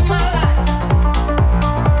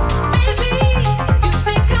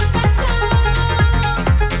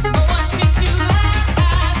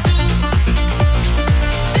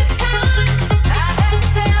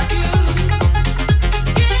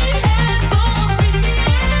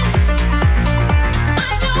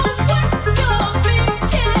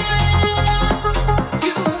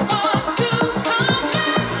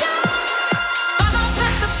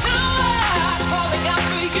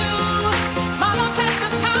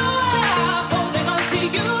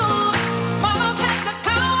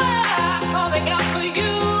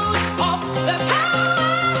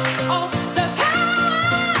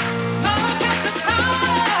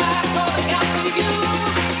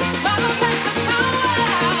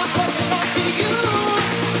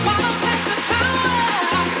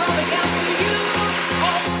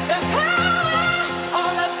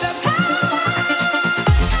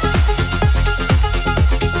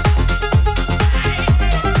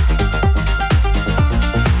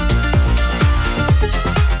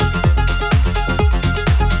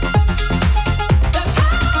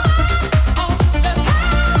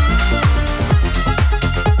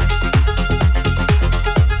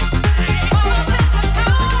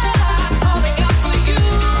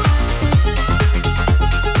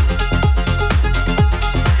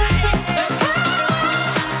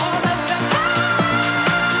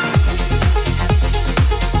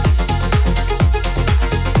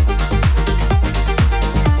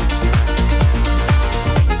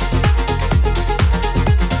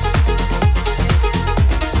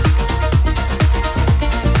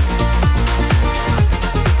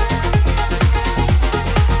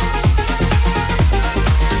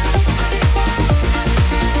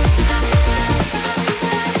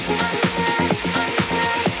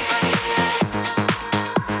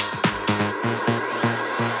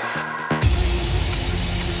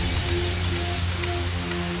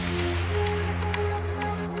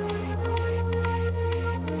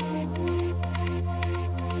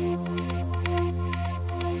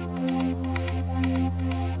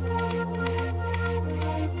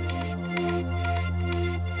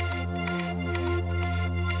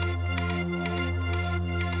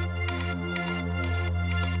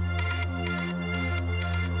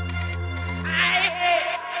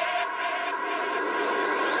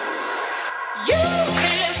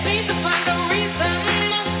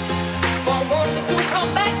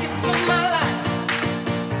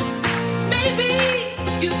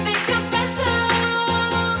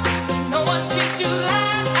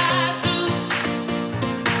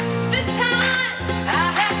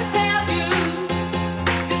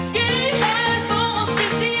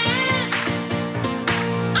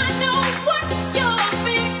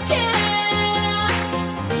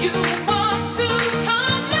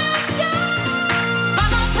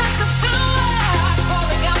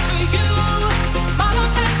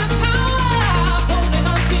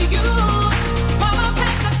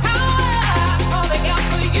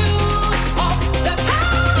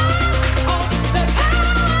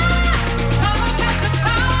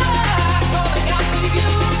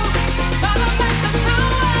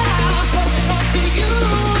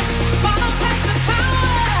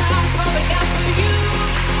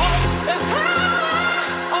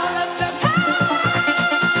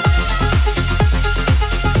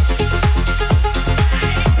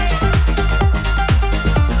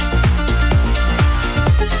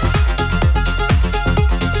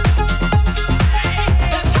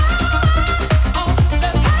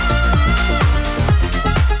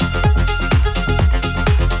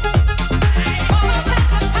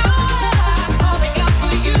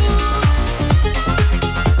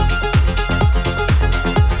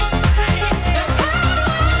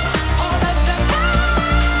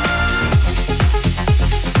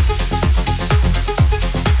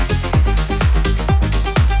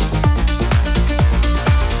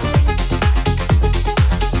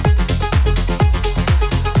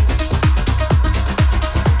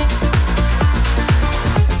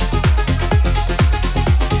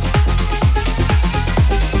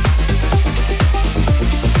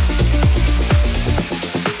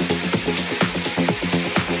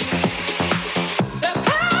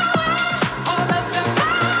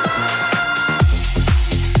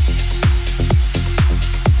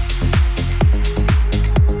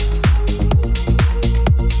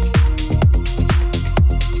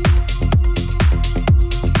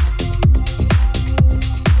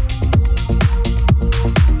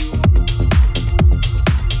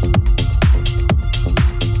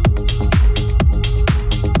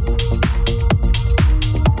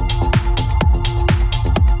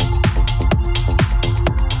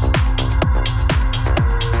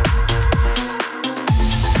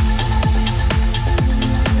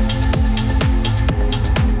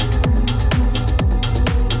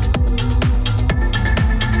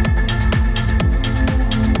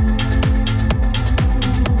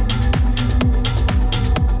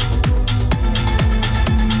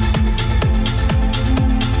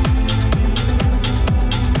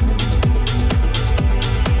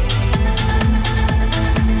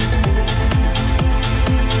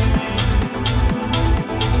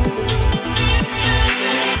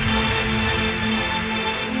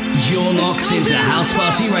 locked into House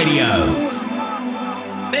Party Radio.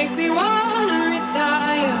 Makes me wanna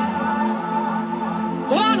retire.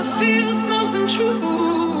 Wanna feel something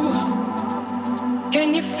true.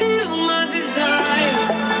 Can you feel my desire?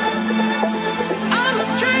 I'm a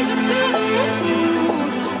stranger to the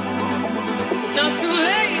rules. Not too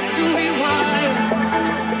late to rewire.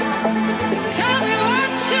 Tell me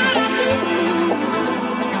what should I do?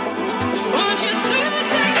 Want you to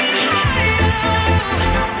take me higher.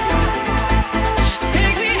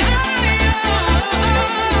 Take me higher.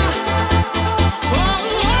 Oh,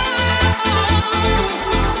 oh, oh.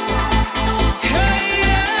 Yeah,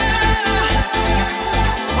 yeah.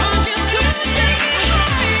 Want you to take me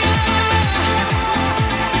higher.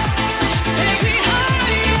 Take me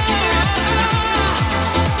higher.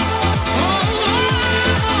 Oh, oh,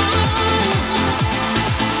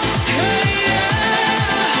 yeah, yeah.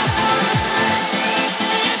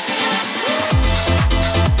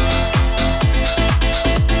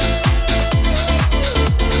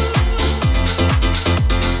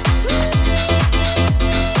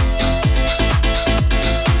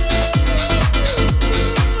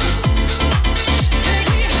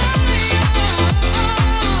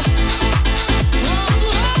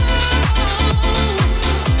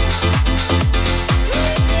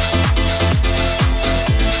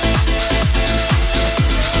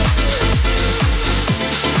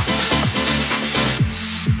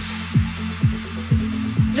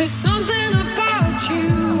 There's something about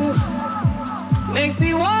you makes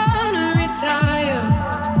me wanna retire.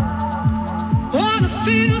 Wanna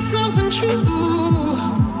feel something true.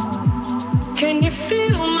 Can you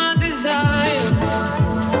feel my desire?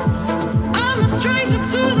 I'm a stranger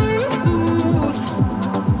to the rules.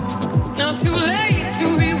 Not too late to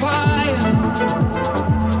rewire.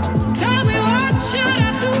 Tell me what should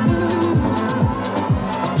I do?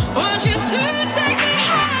 Want you to take me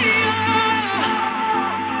higher.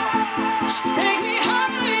 Take me higher.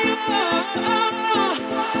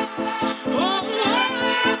 Oh, oh,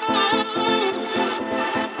 oh.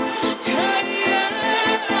 Yeah, yeah.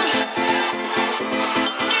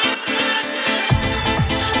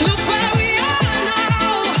 Look where we are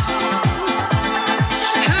now.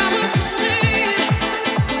 How would you see it?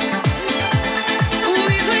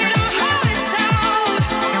 We played our hearts out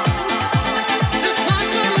to find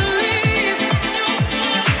some relief.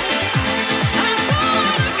 I don't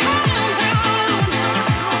wanna calm down.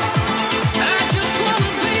 I just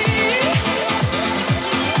wanna be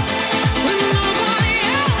with nobody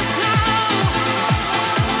else now.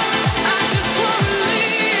 I just wanna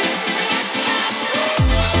leave.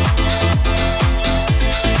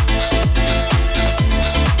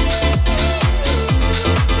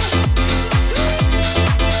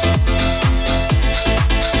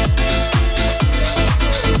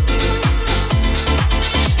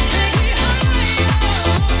 Take me higher.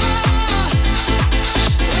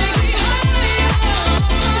 Take me higher.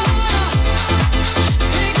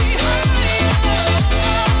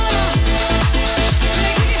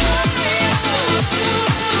 Take me higher.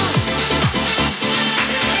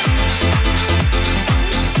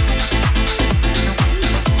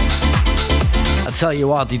 I tell you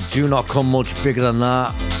what, they do not come much bigger than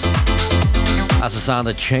that. That's the sound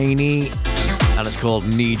of Cheney, and it's called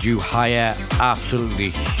Need You Higher. Absolutely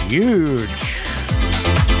huge.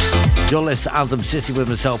 You're listening to Anthem City with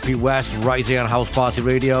myself, Pete West, right here on House Party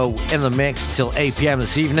Radio, in the mix till 8 p.m.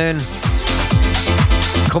 this evening.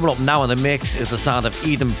 Coming up now in the mix is the sound of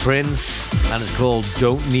Eden Prince, and it's called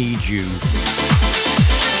Don't Need You.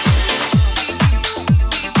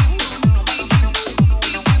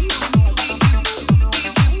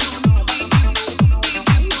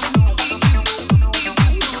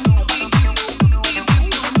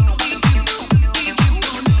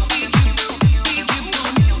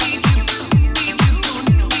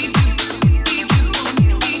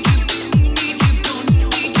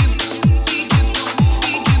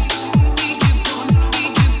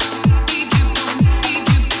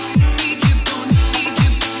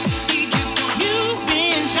 You've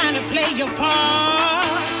been trying to play your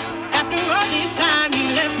part. After all this time,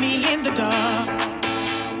 you left me in the dark.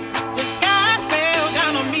 The sky fell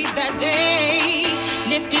down on me that day,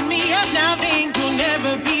 lifted me up. Now things will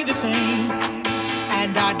never be the same.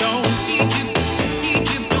 And I don't need you, need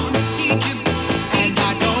you, don't need you. And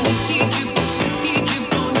I don't need you, need you,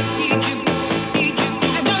 don't need you, need you.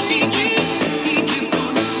 I don't need you, need you,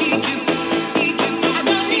 don't need you, need you. I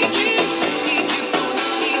don't need you, need you, don't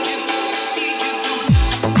need you, need you, don't. I don't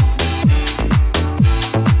need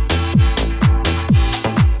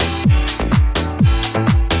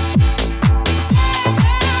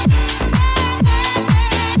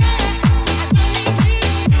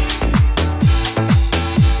you.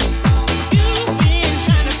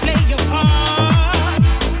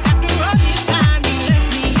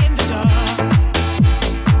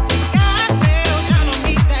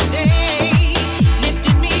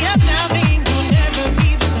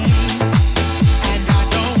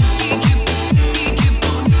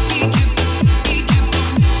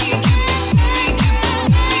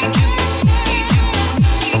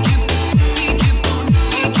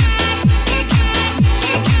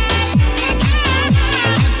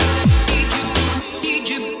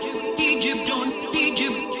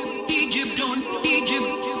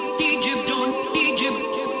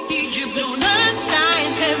 sun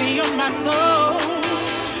shines heavy on my soul,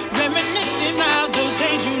 reminiscing about those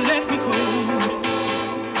days you left me cold.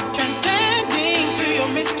 Transcending through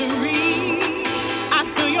your mystery, I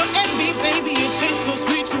feel your envy, baby, it tastes so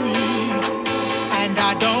sweet to me. And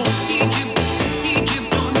I don't need you.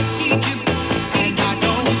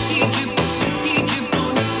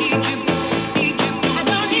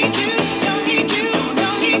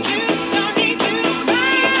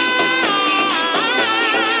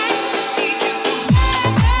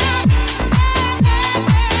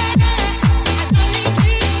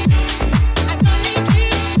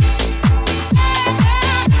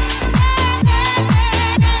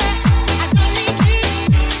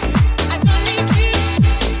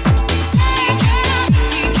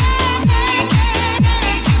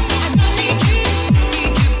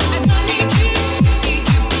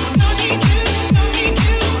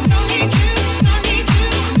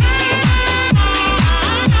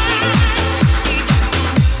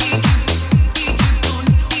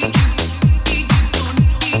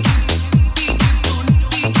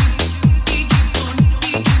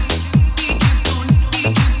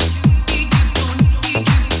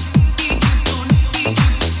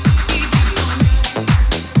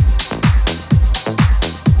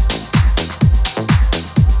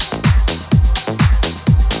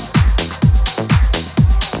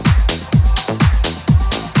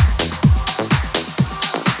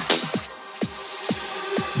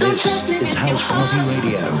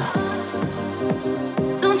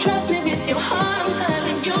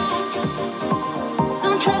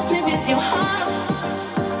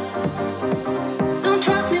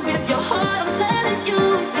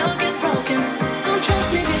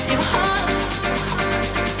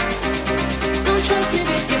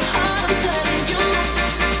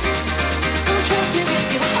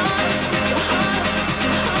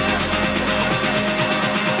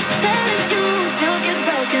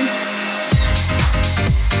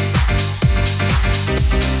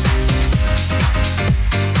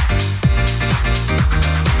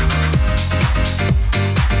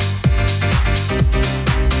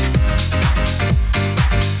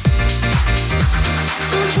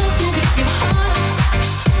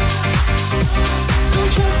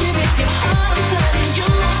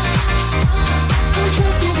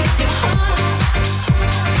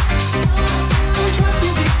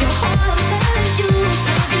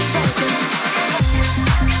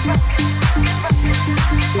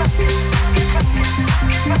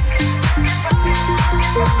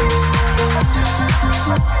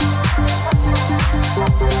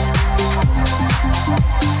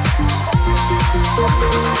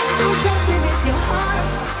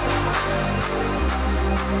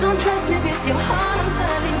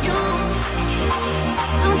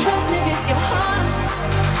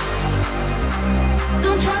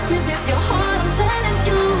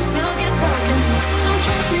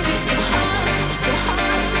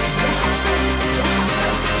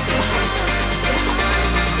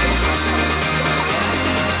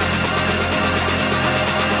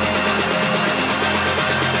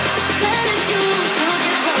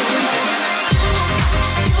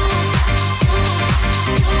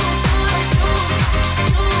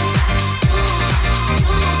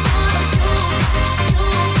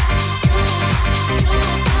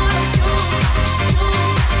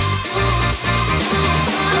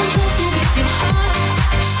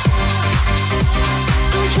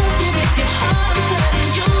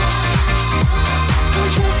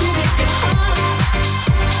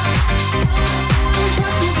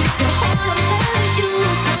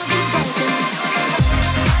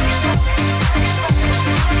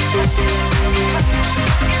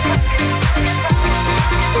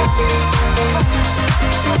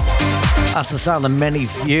 That's the sound of Many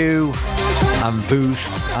Few and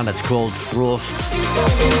Boost, and it's called Trust.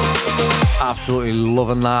 Absolutely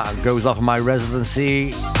loving that. It goes off of my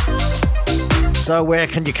residency. So where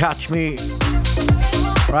can you catch me?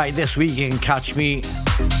 Right, this week you can catch me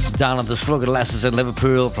down at the Slugger Lessons in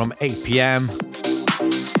Liverpool from 8 p.m.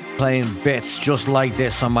 playing bits just like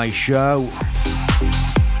this on my show.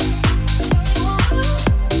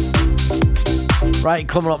 Right,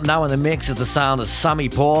 coming up now in the mix is the sound of Sammy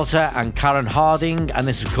Porter and Karen Harding, and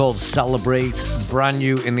this is called Celebrate. Brand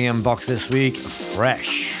new in the inbox this week,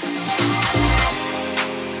 fresh.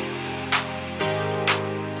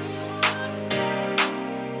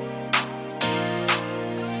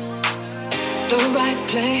 The right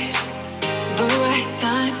place, the right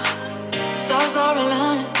time, stars are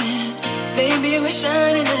aligning. Baby, we're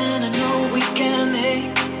shining and I know we can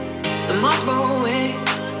make tomorrow wait.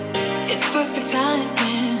 It's perfect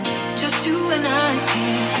timing, just you and I.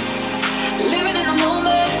 Living in the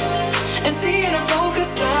moment, and seeing a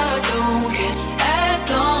focus I don't get as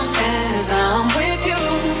long as I'm with you.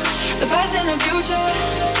 The past and the future,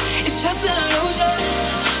 it's just an illusion.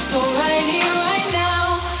 So right here, right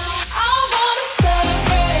now, I wanna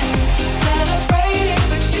celebrate, celebrate it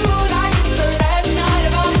with you like it's the last night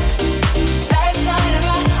of our, last night of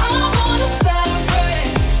our. I wanna celebrate,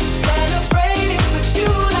 celebrate it with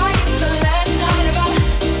you like it's the last night of our,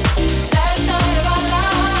 last night of our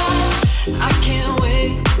lives. I can't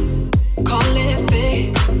wait, call it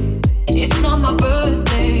fate. It's not my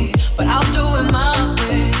birthday, but I'll do it my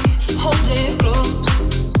way. Hold it close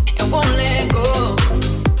and won't let go.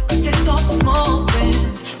 'Cause it's all the small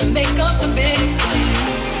things that make up the big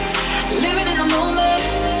things. Living in the moment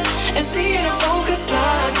and seeing a focus I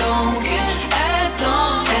don't get as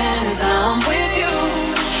long as I'm with you.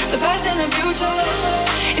 The past and the future,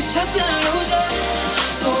 it's just an illusion.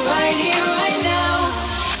 So right here, right now,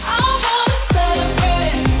 I wanna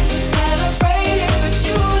celebrate, celebrate it with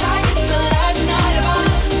you like it's the last night of our,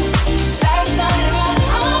 last night of our.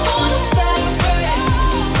 I wanna celebrate,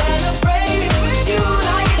 celebrate it with you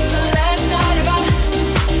like it's the last night of our,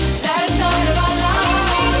 last night of our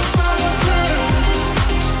lives.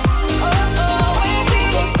 Oh, oh, we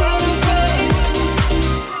need to celebrate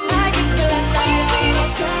like it's the last night of our,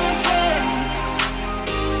 celebrate.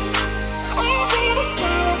 We need to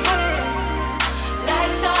celebrate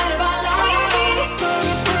last night of our lives. We need to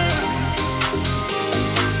celebrate.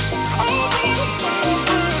 We need to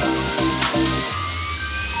celebrate.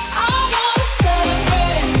 I wanna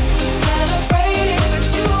celebrate, celebrate it with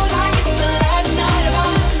you like it's the last night of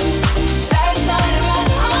our, last night of our.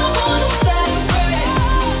 I wanna celebrate,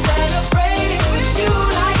 celebrate it with you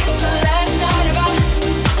like it's the last night of our,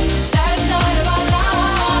 last night of our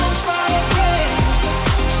lives. Celebrate.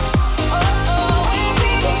 Oh, oh, we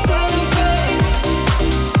need to celebrate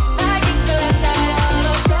like it's the last night of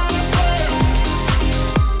our, celebrate.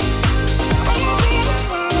 We need to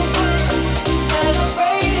celebrate,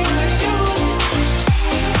 celebrate it with you.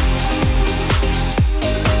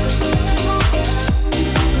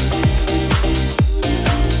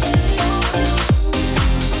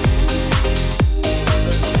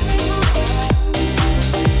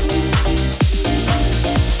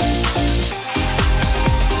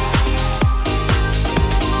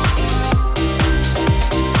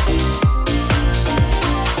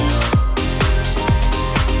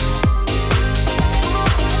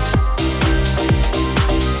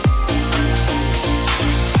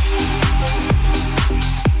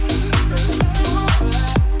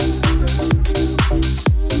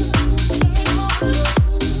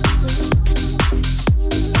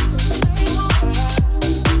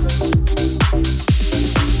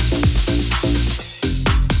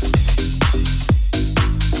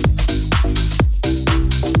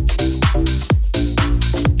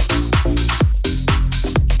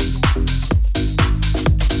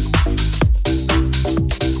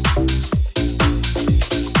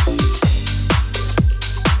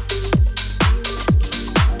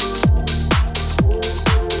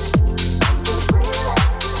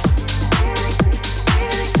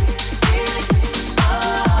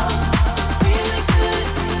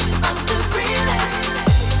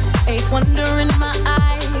 Eighth wonder in my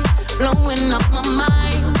eye, blowing up my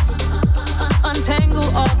mind. Untangle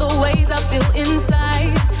all the ways I feel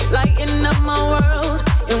inside, lighten up my world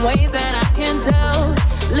in ways that I can't tell.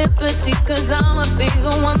 Liberty, 'cause I'ma be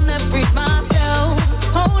the one that frees myself.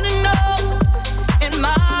 Holding up in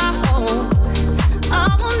my home,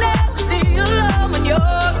 I will never be alone when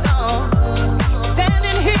you're gone.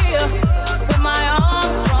 Standing here with my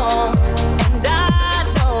arms strong, and I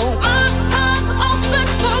know my heart's open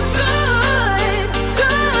for good,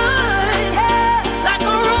 good, yeah. Like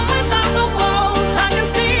a room without the walls, I can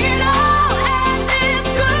see it all, and it's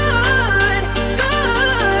good, good,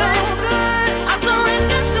 so good. I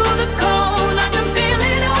surrender to the cold, I can feel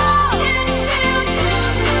it all in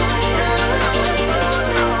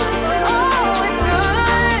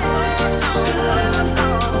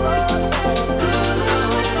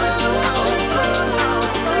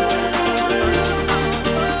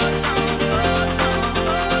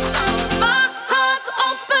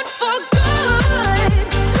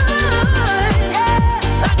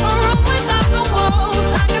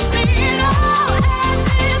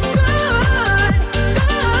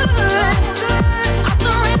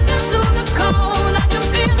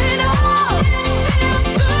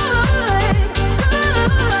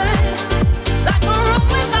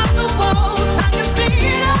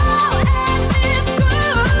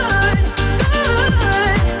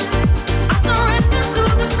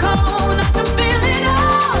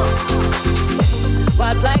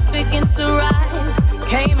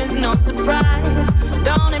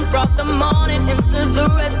the morning into the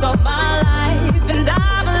rest of my life. And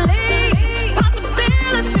I believe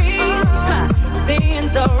possibilities, seeing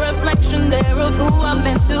the reflection there of who I'm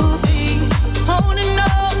meant to be. Holding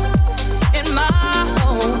up in my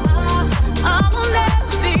home, I will never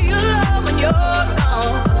be alone when you're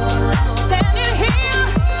gone. Standing here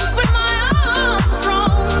with my arms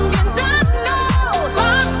strong, and I know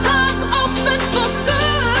my heart's open for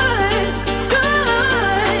good,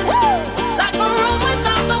 good. Like a room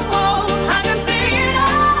without the walls, I can see it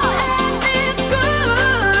all, and it's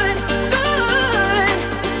good, good.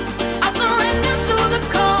 I surrender to the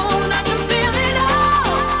cold, I can feel it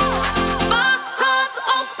all. My heart's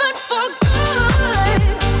open for good,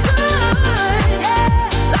 good.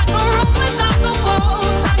 Like a room without the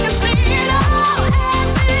walls, I can see it all,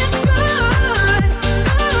 and it's good,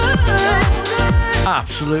 good.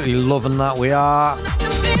 Absolutely loving that we are. I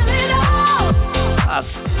can feel it all.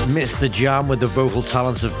 That's Mr. Jam with the vocal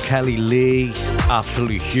talents of Kelly Lee.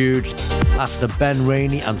 Absolutely huge. That's the Ben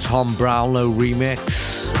Rainey and Tom Brownlow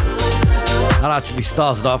remix. That actually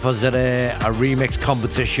started off as a remix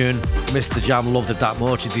competition. Mr. Jam loved it that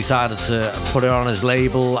much, he decided to put it on his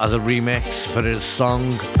label as a remix for his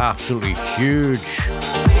song. Absolutely huge.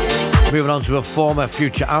 Moving on to a former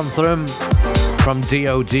Future anthem from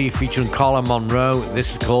D.O.D. featuring Colin Monroe.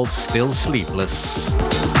 This is called Still Sleepless.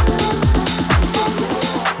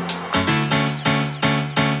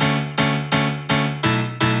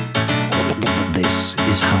 This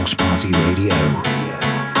is House Party Radio.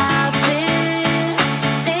 I've been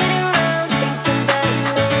sitting around thinking about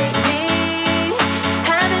you lately,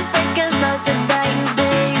 having second thoughts about you,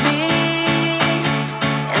 baby,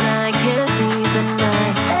 and I can't sleep at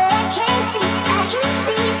night. I can't sleep at night. I can't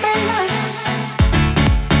sleep at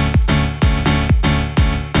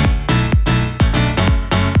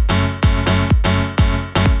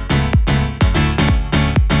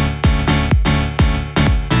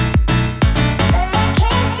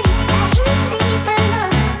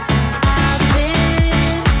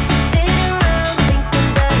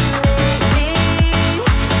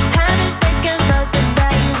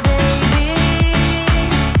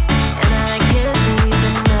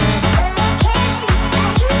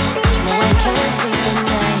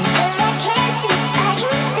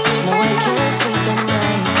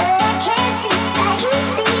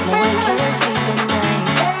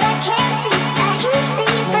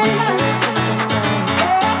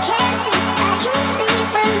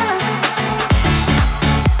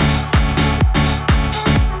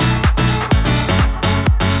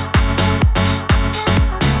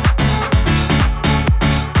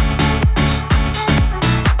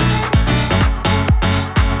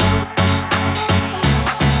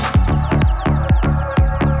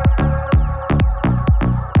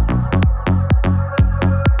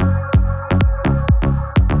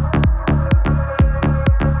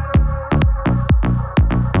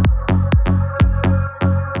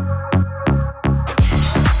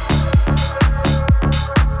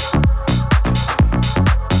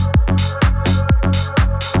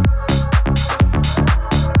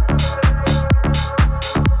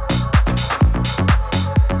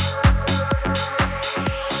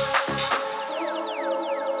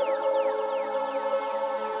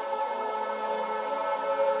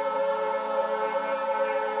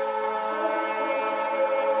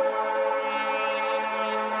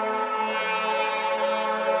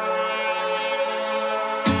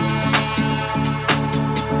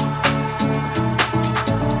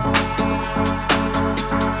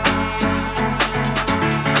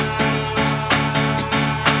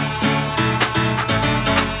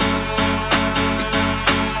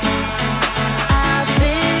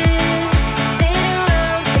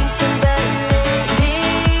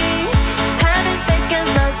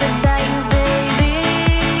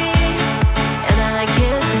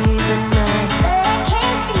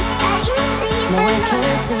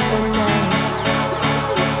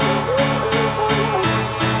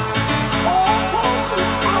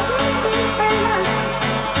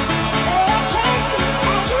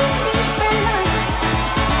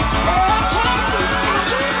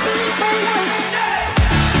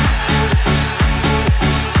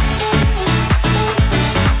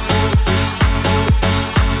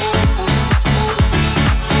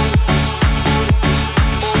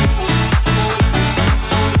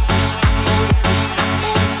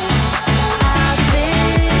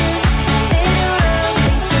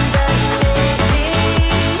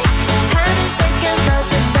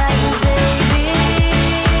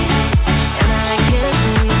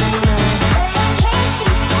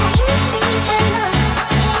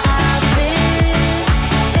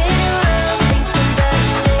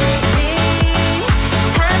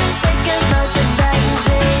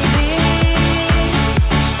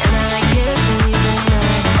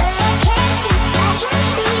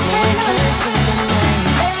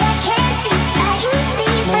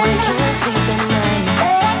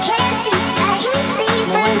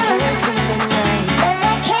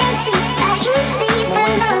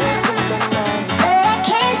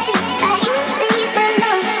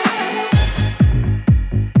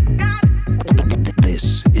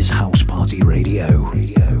House Party Radio.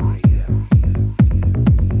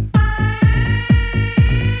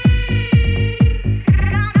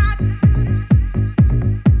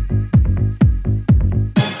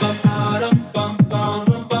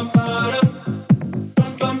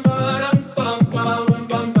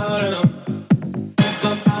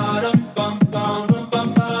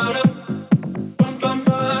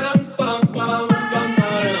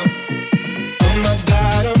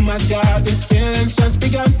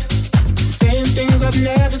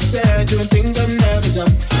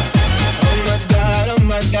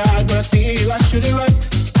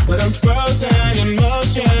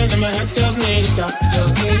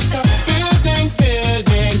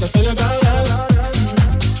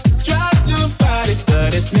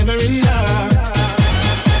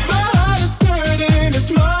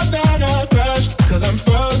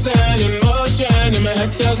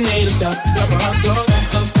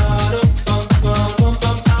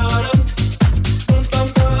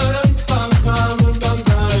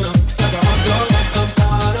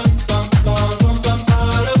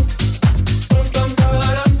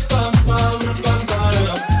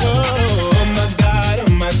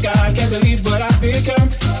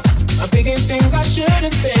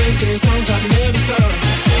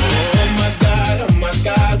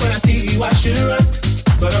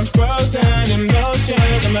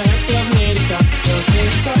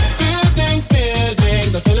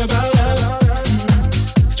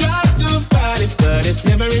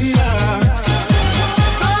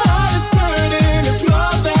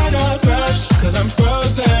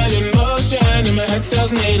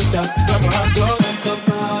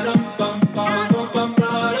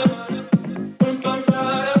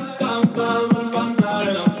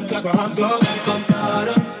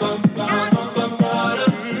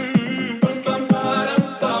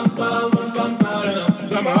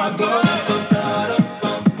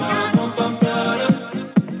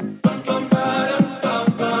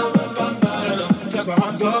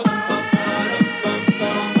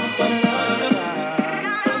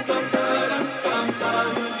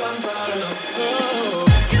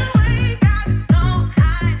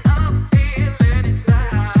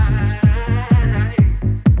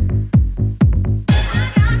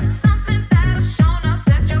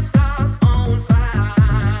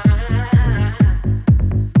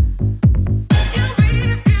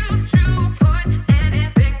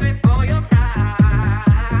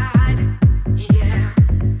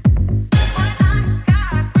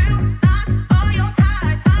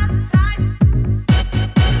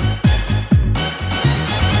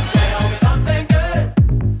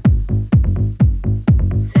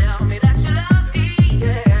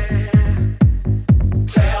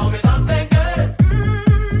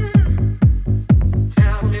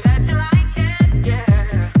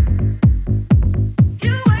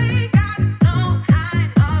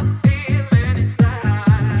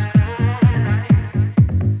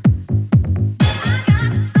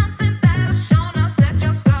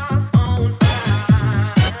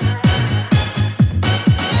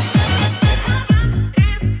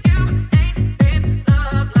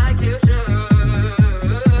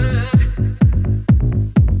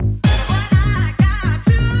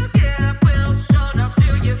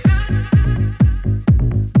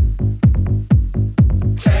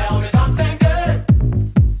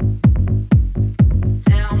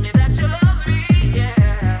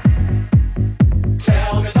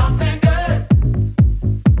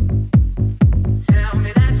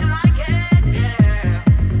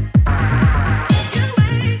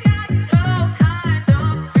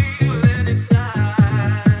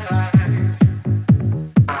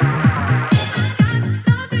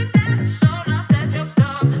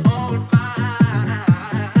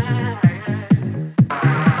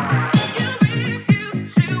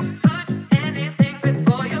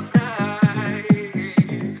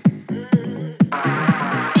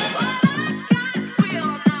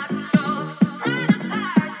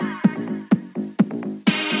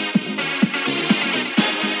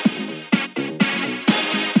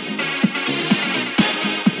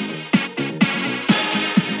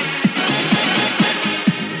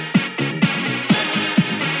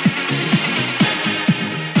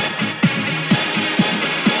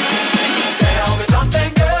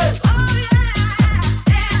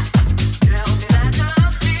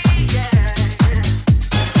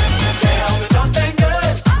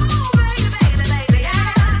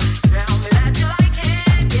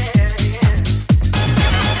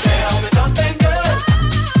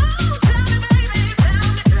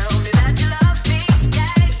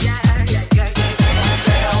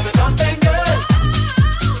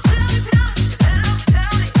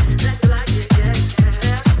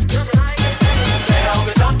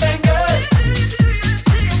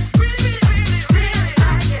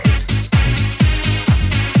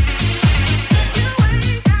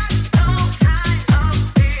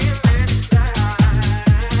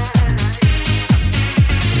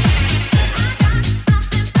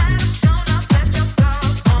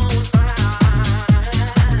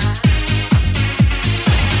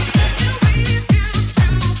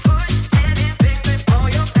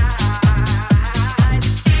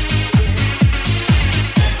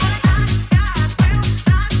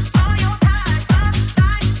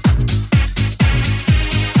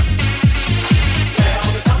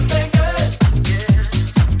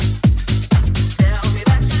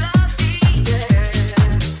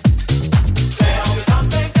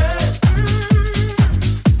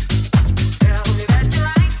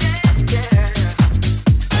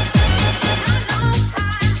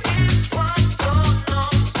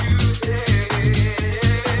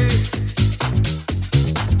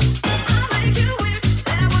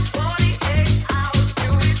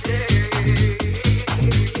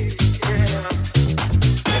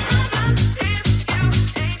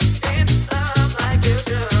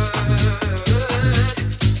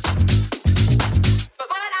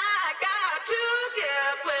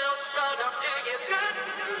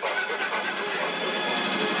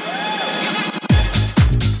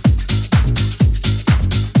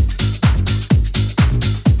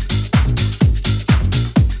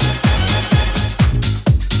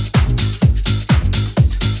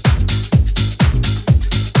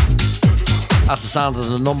 sound of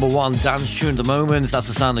the number one dance tune at the moment. That's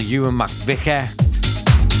the sound of Ewan McVicker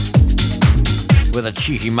with a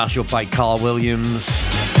cheeky mashup by Carl Williams.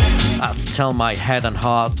 That's Tell My Head and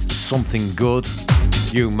Heart Something Good.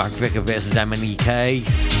 Ewan McVicker versus MNEK.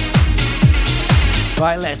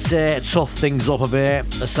 Right, let's tough things up a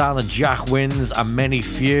bit. The sound of Jack Wins and Many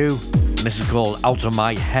Few. And this is called Out of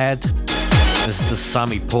My Head. This is the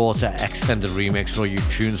Sammy Porter extended remix for all you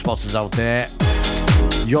tune spotters out there.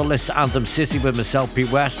 Your list to Anthem City with myself,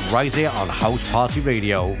 Pete West, right here on House Party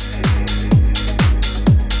Radio.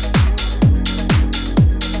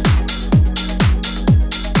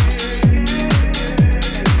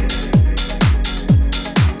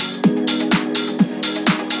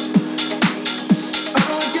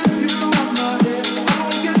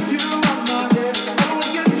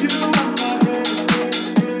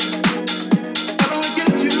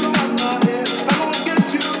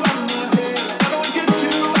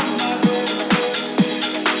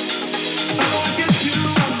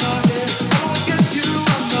 I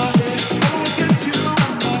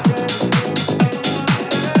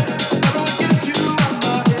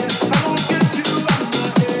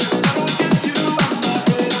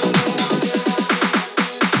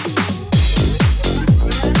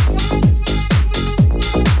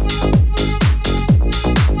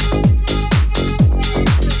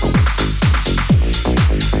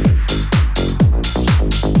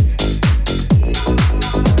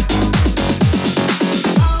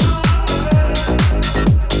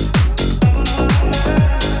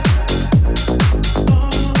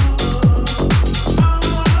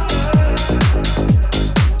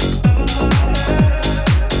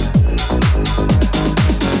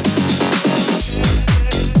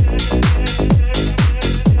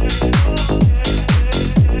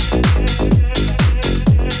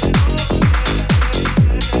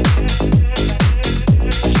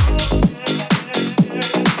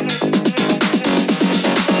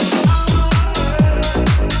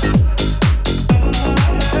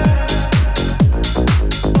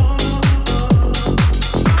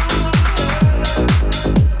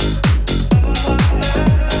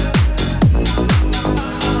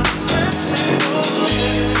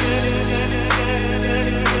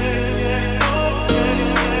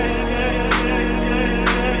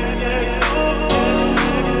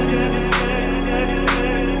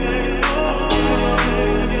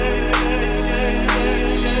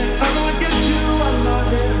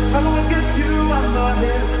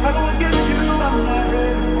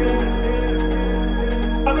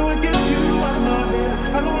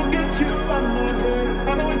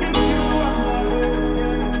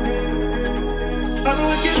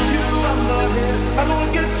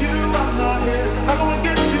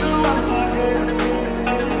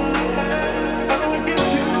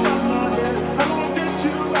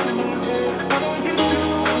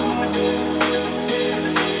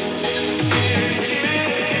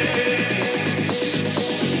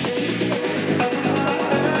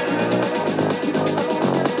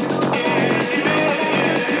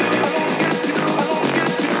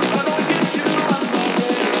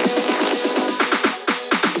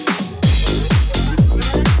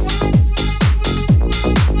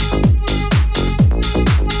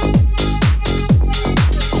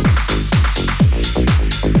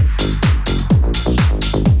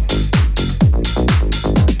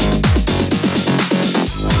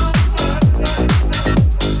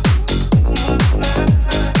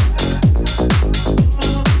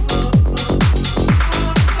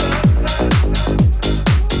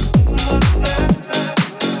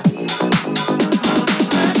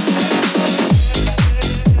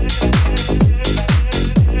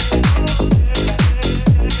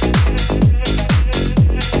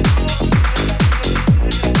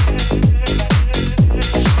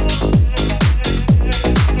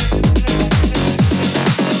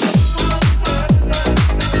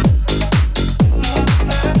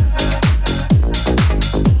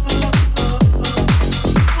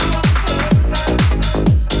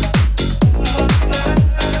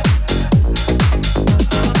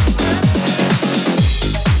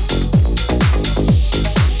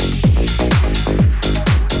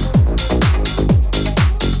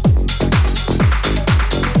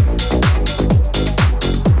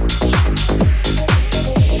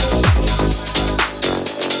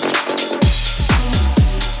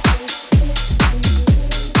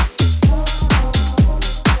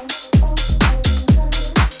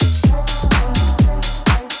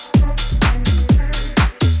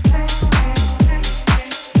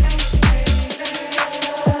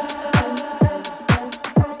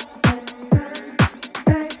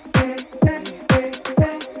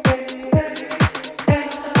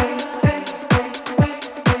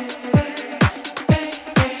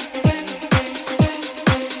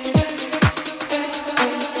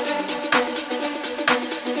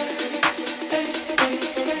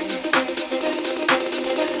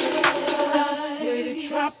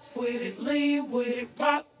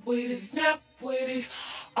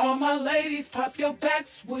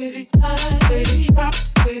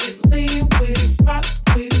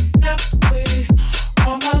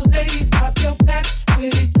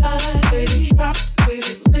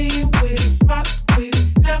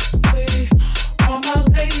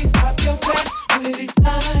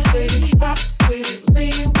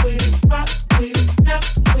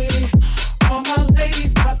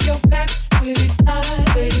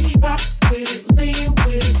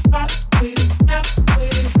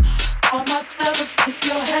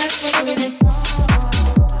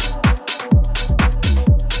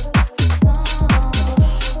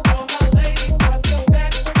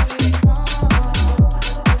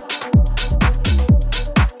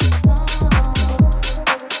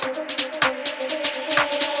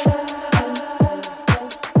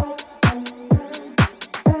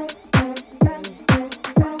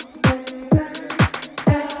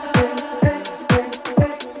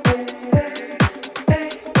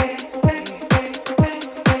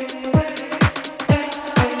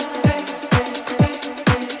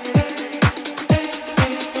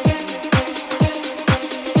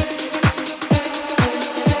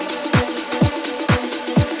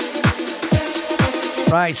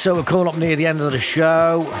Right, so we're coming up near the end of the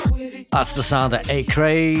show. That's the sound of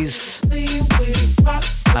A-Craze.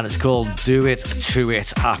 And it's called Do It To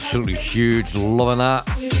It. Absolutely huge, loving that.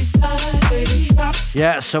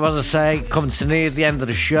 Yeah, so as I say, coming to near the end of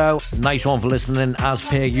the show. Nice one for listening as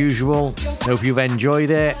per usual. Hope you've enjoyed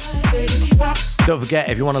it. Don't forget,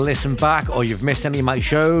 if you want to listen back or you've missed any of my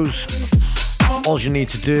shows, all you need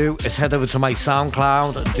to do is head over to my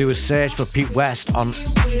SoundCloud and do a search for Pete West on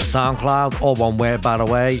SoundCloud, all one word by the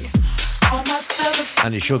way,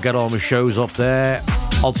 and you should get all my shows up there.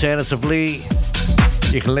 Alternatively,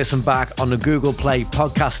 you can listen back on the Google Play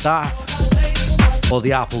podcast app or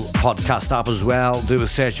the Apple podcast app as well. Do a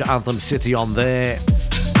search for Anthem City on there.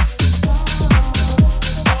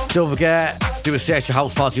 Don't forget, do a search for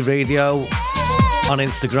House Party Radio on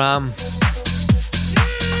Instagram.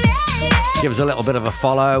 Give us a little bit of a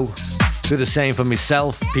follow. Do the same for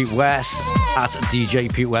myself, Pete West, at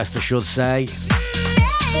DJ Pete West, I should say.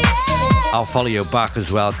 I'll follow you back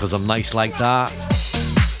as well because I'm nice like that.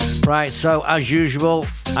 Right, so as usual,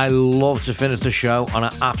 I love to finish the show on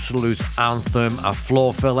an absolute anthem, a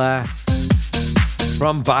floor filler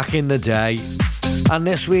from back in the day. And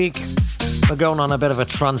this week, we're going on a bit of a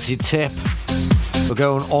trancey tip. We're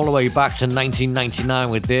going all the way back to 1999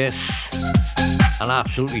 with this. An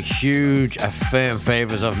absolutely huge, a firm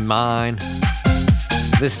favourite of mine.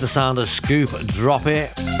 This is the sound of Scoop, Drop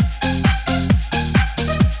It.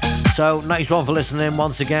 So, nice one for listening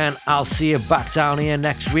once again. I'll see you back down here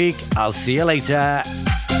next week. I'll see you later.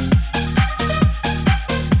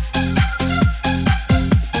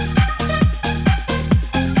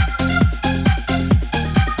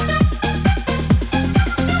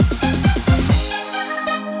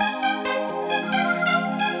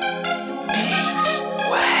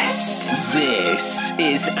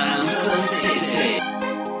 Is Anthem City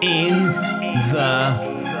in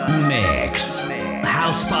the mix.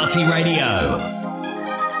 House Party Radio.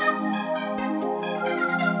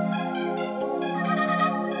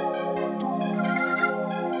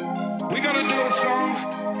 We're gonna do a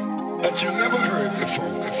song that you never heard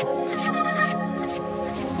before.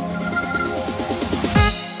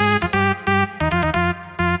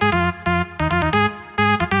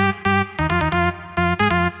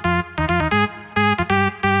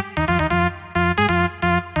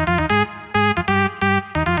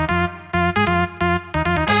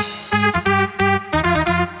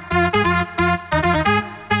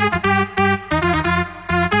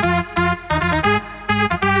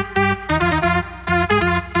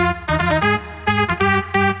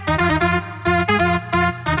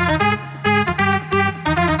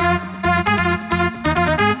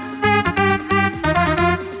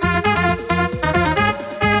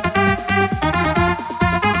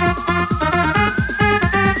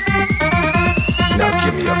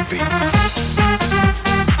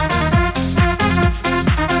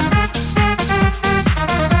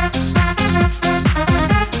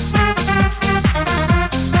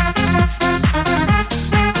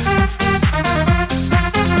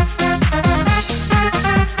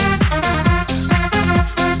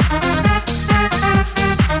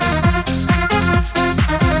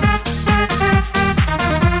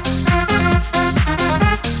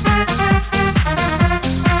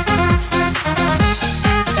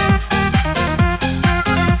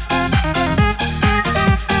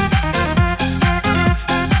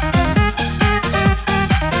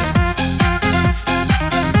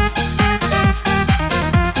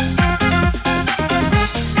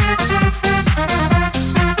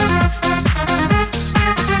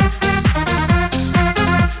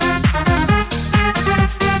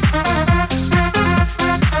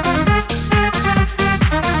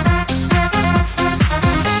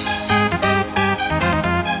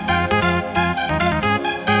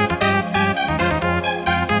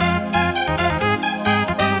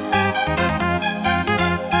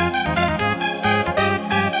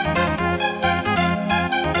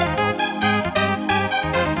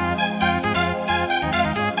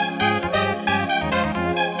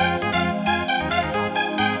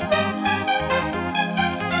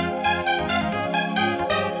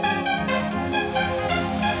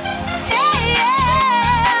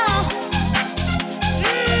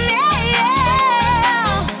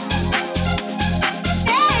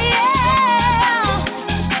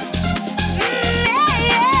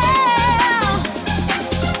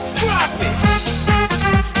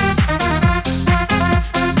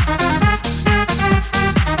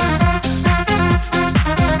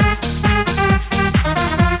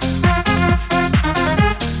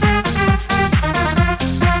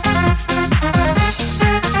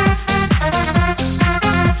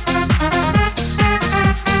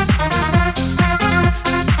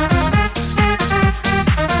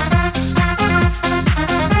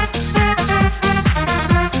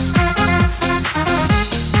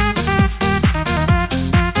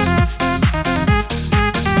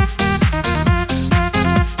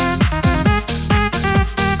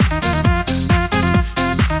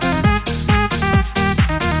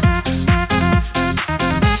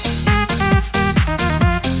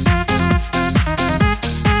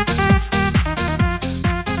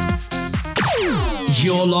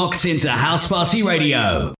 locked into House Party Radio.